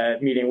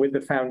meeting with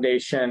the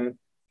foundation.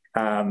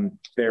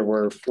 There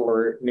were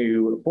 4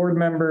 new board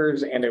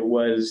members, and it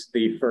was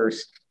the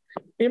first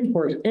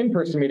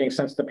in-person meeting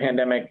since the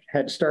pandemic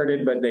had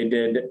started, but they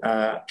did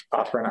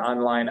offer an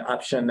online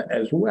option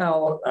as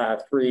well.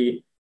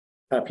 3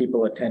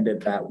 people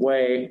attended that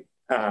way.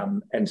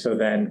 And so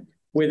then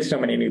with so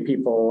many new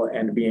people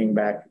and being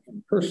back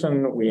in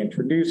person, we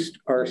introduced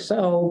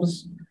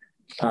ourselves.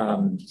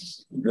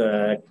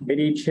 The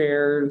committee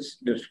chairs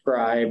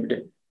described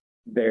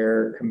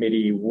their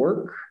committee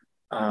work,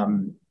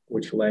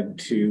 which led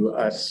to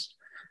us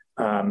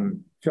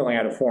filling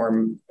out a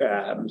form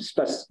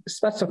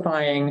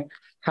specifying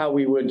how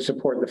we would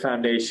support the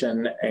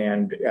foundation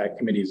and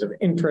committees of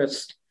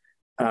interest.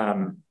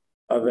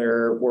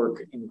 Other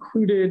work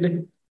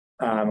included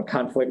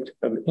conflict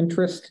of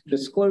interest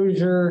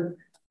disclosure,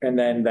 and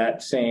then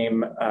that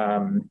same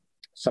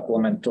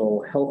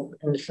supplemental health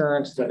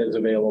insurance that is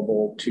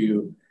available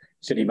to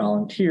city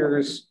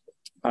volunteers.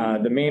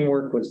 The main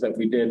work was that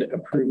we did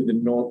approve the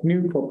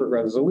new corporate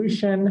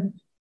resolution,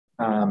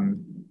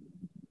 and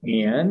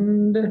we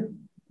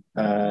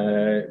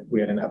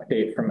had an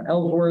update from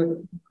Ellsworth,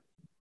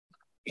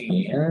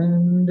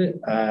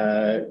 and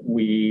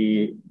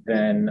we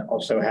then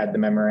also had the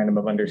memorandum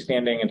of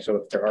understanding. And so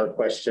if there are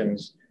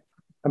questions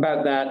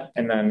about that,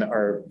 and then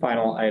our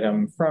final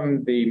item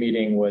from the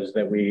meeting was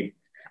that we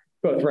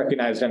both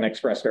recognized and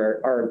expressed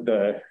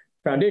the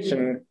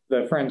foundation,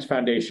 the Friends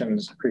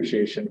Foundation's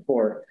appreciation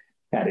for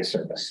Patty's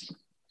service.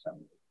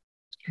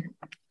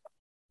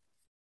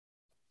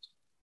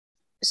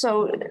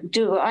 So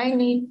do I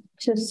need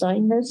to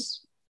sign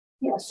this?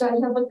 Yes, I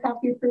have a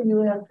copy for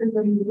you after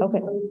the meeting.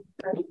 Okay.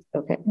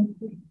 Okay.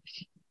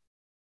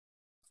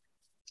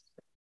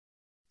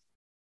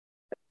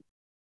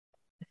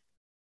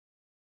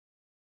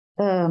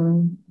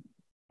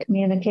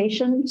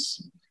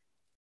 Communications.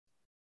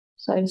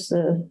 Besides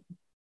the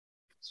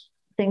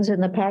things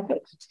in the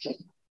packet.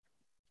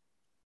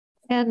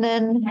 And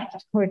then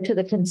we're to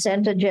the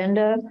consent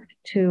agenda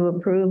to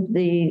approve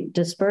the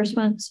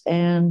disbursements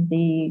and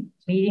the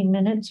meeting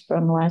minutes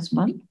from last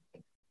month.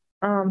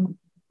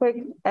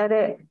 Quick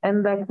edit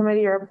in the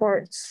committee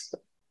reports.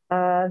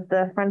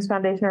 The Friends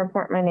Foundation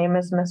report, my name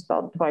is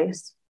misspelled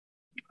twice.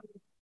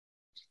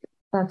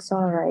 That's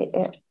all right.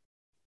 It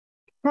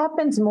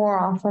happens more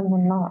often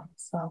than not,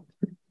 so.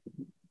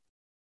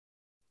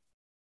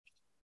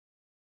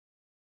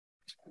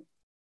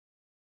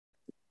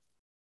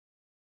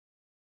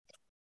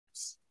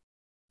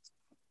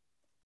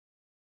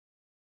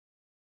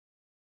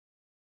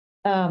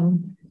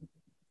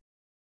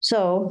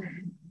 So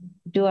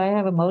do I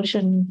have a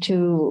motion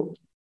to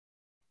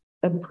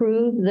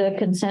approve the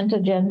consent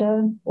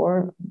agenda,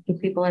 or do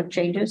people have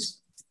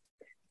changes?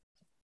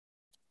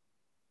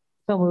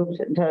 So moved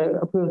to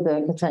approve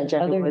the consent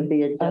agenda with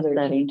the other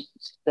change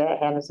that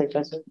Hannah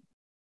suggested.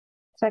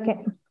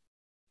 Second.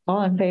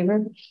 All in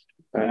favor?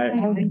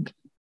 Aye.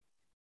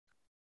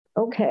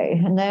 Okay,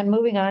 and then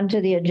moving on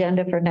to the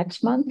agenda for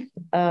next month.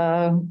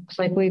 Looks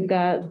like we've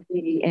got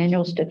the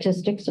annual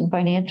statistics and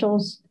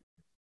financials,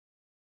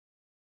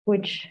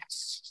 which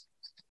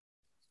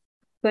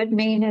could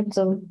mean it's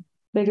a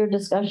bigger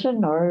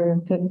discussion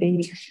or could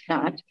be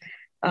not.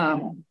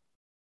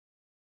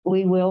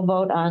 We will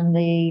vote on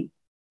the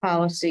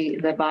policy,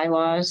 the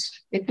bylaws.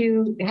 If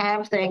you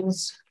have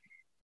things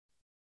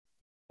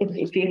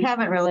if you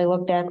haven't really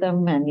looked at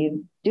them and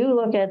you do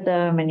look at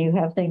them and you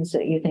have things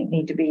that you think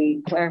need to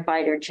be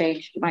clarified or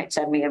changed, you might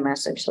send me a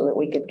message so that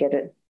we could get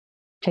it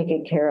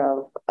taken care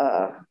of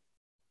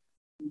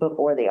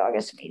before the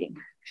August meeting.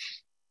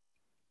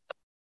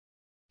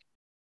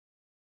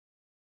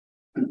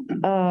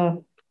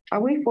 Are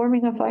we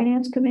forming a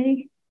finance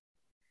committee?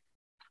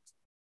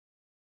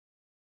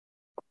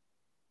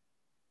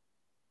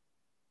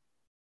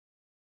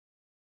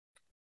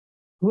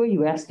 Who are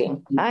you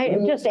asking? I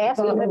am just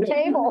asking the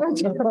table. If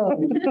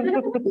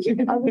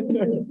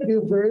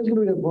there is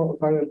going to be a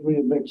finance committee,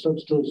 it makes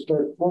sense to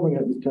start forming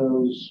it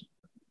because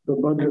the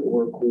budget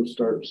work will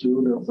start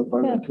soon. If the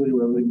finance committee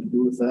will have anything to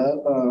do with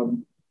that,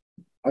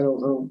 I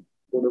don't know.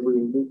 Whatever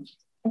you do.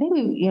 I think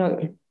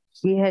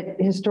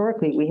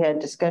we had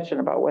discussion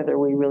about whether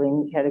we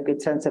really had a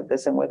good sense of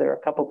this and whether a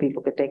couple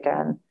people could take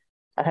on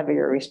a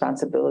heavier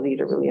responsibility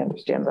to really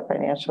understand the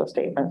financial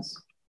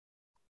statements.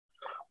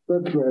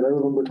 That's right. I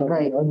remember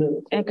talking about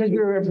it. And because we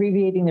were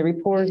abbreviating the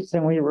reports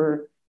and we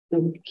were.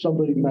 If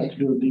somebody might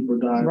do a deeper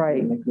dive,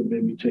 right. They could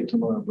maybe take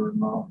some of that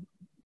burden off.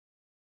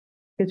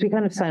 Because we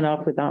kind of sign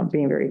off without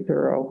being very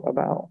thorough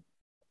about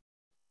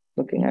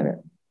looking at it.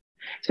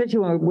 Especially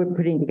when we're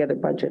putting together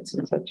budgets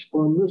and such.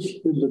 Well, this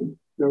is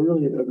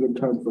really a good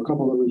time for a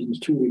couple of reasons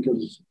too,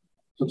 because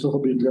since it'll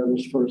be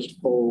Jen's first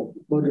full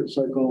budget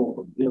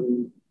cycle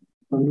in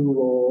a new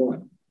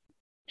role,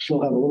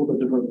 she'll have a little bit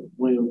different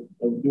way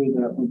of doing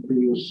that than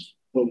previous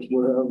folks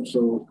would have.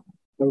 So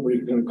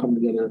everybody's going to come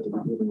together at the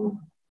beginning.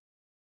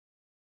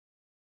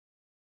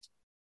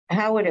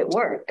 How would it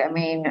work? I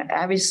mean,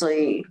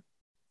 obviously,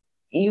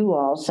 you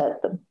all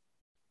set the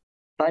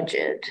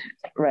budget,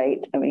 right?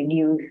 I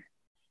mean,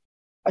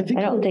 I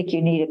don't think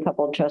you need a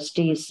couple of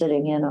trustees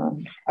sitting in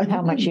on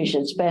how much you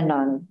should spend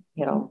on,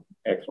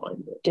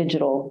 excellent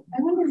digital.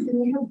 I wonder, do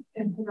we have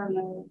input on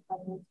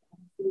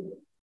the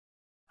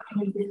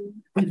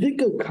I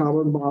think a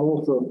common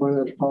model for a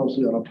finance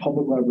policy on a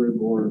public library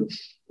board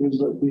is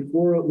that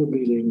before the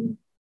meeting,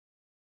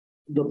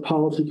 the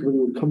policy committee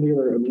would come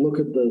together and look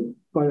at the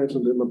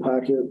finances in the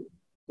packet.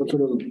 And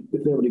sort of,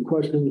 if they have any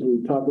questions,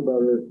 we talk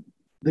about it.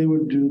 They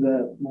would do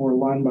that more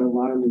line by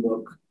line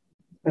look.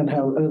 And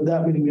at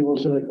that meeting, people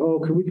say like, oh,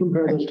 can we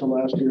compare this to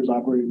last year's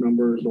operating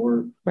numbers?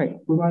 Or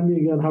remind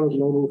me again, how does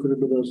NOMO fit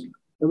into this?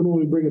 And then when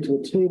we bring it to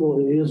the table,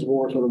 it is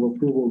more sort of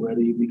approval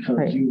ready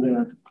because you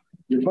have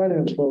your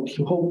finance folks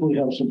who hopefully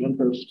have some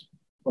interest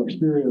or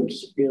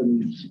experience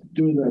in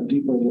doing that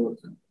deeper work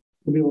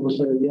to be able to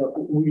say, yeah,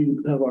 we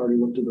have already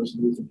looked at this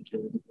and we think it's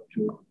really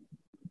good.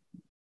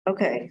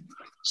 Okay,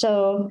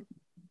 so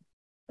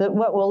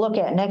what we'll look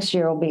at next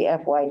year will be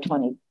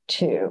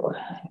FY22,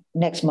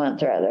 next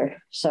month rather.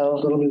 So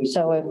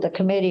if the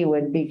committee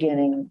would be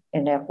beginning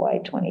in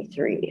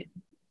FY23.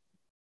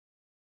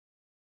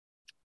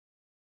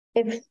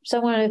 If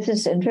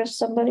this interests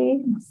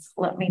somebody,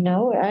 let me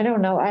know. I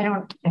don't know. I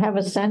don't have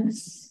a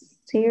sense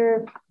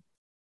here.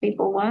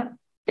 People want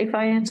a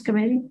finance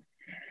committee.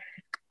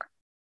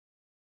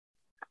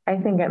 I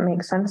think it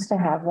makes sense to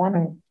have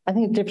one. I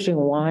think it's different between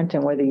want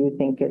and whether you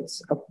think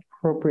it's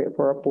appropriate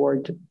for a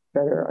board to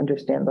better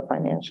understand the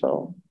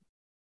financial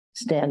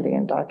standing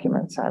and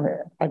documents on it.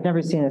 I've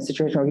never seen a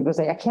situation where people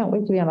say, I can't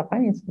wait to be on a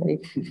finance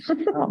committee.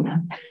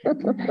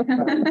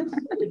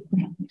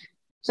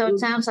 So it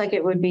sounds like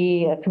it would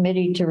be a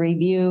committee to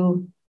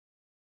review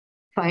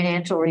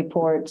financial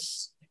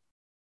reports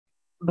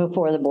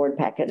before the board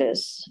packet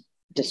is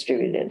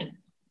distributed.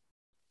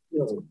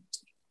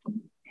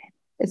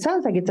 It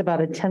sounds like it's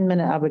about a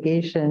 10-minute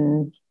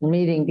obligation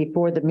meeting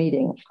before the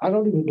meeting. I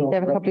don't even know. They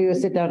have a couple of you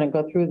sit down and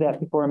go through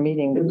that before a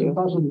meeting. It's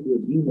possible to do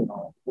an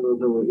email.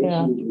 There were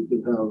issues we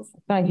could have. It's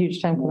not a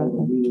huge time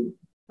commitment.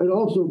 It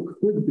also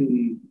could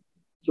be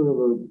sort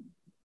of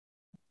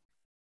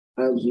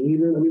as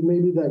needed. I mean,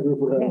 maybe that group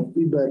would have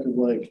feedback of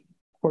like,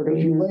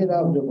 if you lay it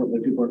out differently,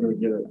 people are going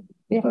to get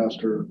it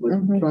faster.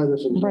 Like try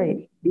this and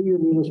do your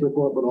munis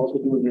report, but also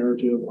do a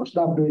narrative, or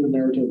stop doing the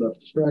narrative that's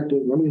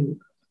distracting. I mean,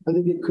 I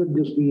think it could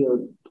just be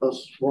a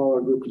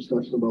smaller group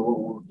discussion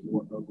about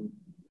what doesn't.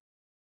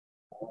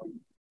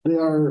 They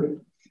are,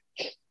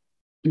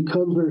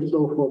 because they're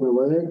so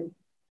formulaic,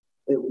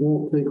 it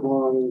won't take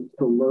long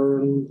to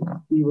learn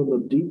even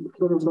the deep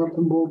sort of nuts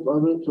and bolts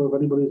of it. So if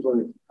anybody's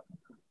like,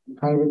 I'm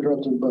kind of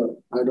interested,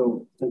 but I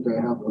don't think I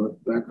have the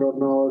background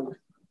knowledge.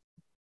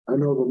 I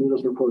know the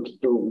munis reports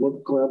don't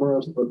look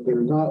glamorous, but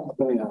they're not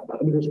bad.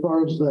 I mean, as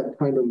far as that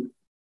kind of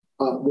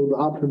the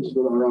options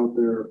that are out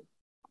there,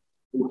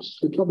 it's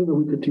something that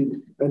we could teach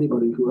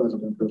anybody who has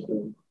an interest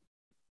in.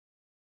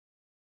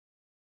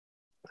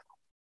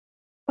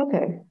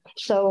 Okay,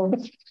 so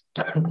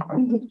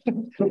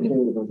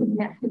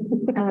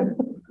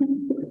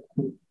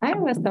I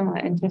was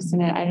somewhat interested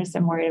in it. I just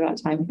am worried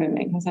about time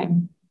commitment because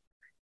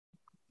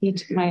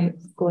my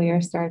school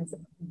year starts,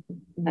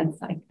 and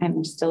that's like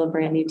I'm still a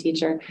brand new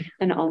teacher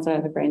and also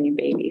have a brand new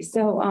baby.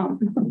 So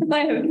I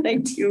have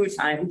like 2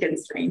 time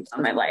constraints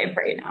on my life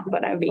right now,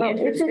 but I'd be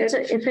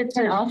interested. If it's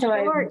and also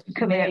I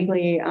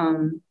vaguely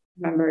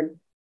remember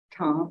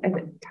Tom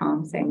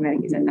saying that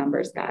he's a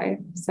numbers guy.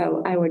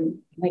 So I would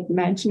like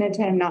mention it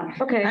to him. I'm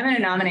going to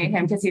nominate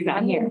him because he's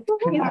not here.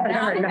 I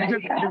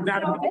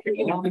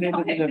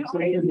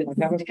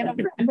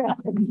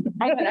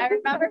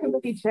remember him to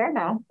be chair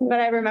now, but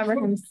I remember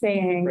him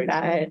saying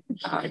that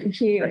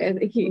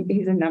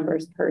he's a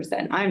numbers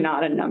person. I'm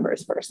not a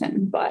numbers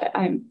person, but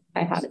I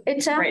have.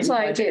 It sounds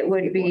like it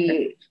would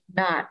be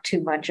not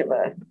too much of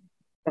a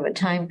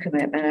time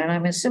commitment, and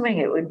I'm assuming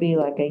it would be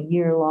like a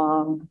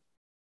year-long,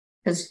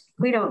 because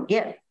we don't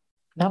get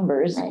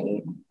numbers.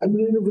 Right. I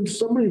mean, if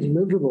somebody's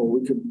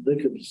miserable, they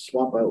could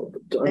swap out.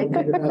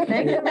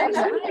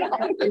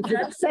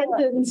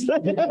 Sentence.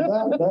 Okay,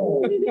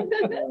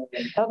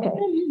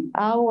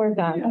 I'll work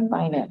on the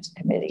finance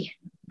committee.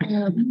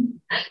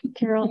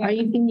 Carol, are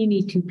you thinking you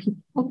need 2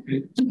 people?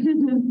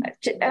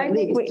 I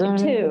think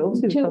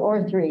two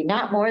or 3,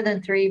 not more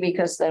than 3,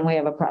 because then we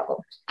have a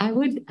problem. I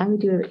would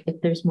do it if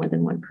there's more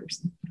than one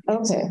person.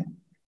 Okay.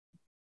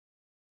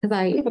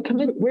 Because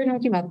we're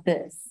talking about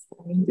this.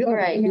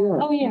 Right. Yeah.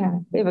 Oh yeah,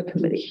 we have a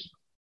committee.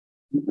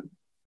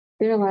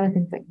 There are a lot of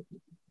things like.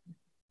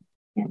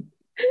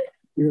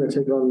 You're gonna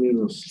take on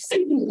news.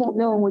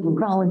 No one would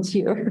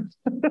volunteer.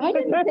 I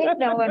didn't think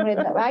no one would.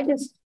 I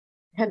just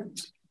had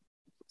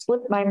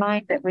slipped my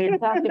mind that we had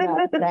talked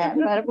about that,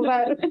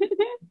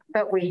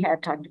 but we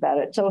had talked about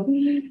it. So,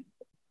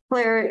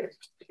 Claire,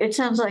 it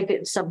sounds like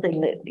it's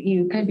something that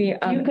you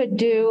could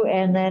do,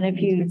 and then if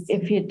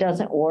it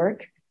doesn't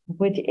work,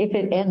 which if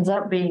it ends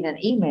up being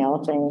an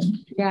email thing,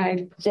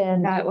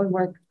 then that would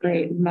work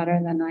great,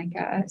 better than like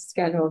a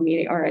scheduled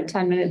meeting, or a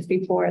 10 minutes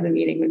before the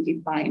meeting would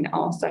be fine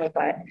also,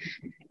 but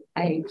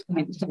I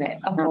can't commit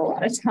a whole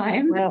lot of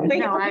time. Well,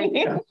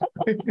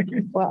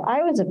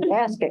 I was a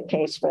basket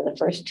case for the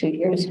first 2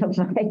 years of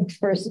my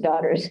first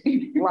daughter's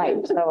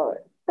life, so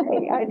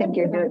I think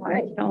you're doing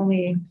right.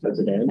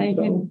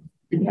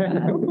 I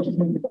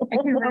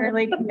can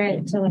rarely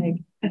commit to like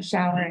a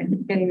shower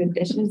and getting the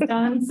dishes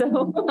done.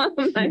 So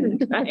I'm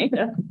trying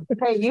to.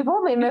 Hey, you've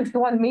only missed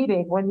one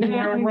meeting when you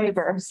were in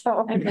labor.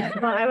 So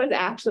I was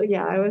actually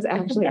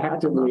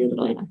actively in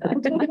like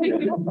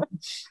that.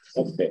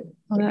 Okay.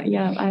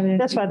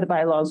 That's why the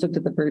bylaws looked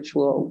at the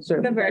virtual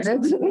service. The virtual.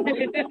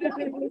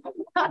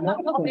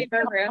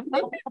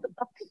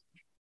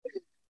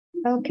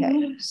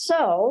 Okay,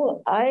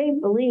 so I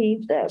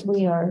believe that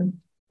we are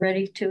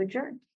ready to adjourn.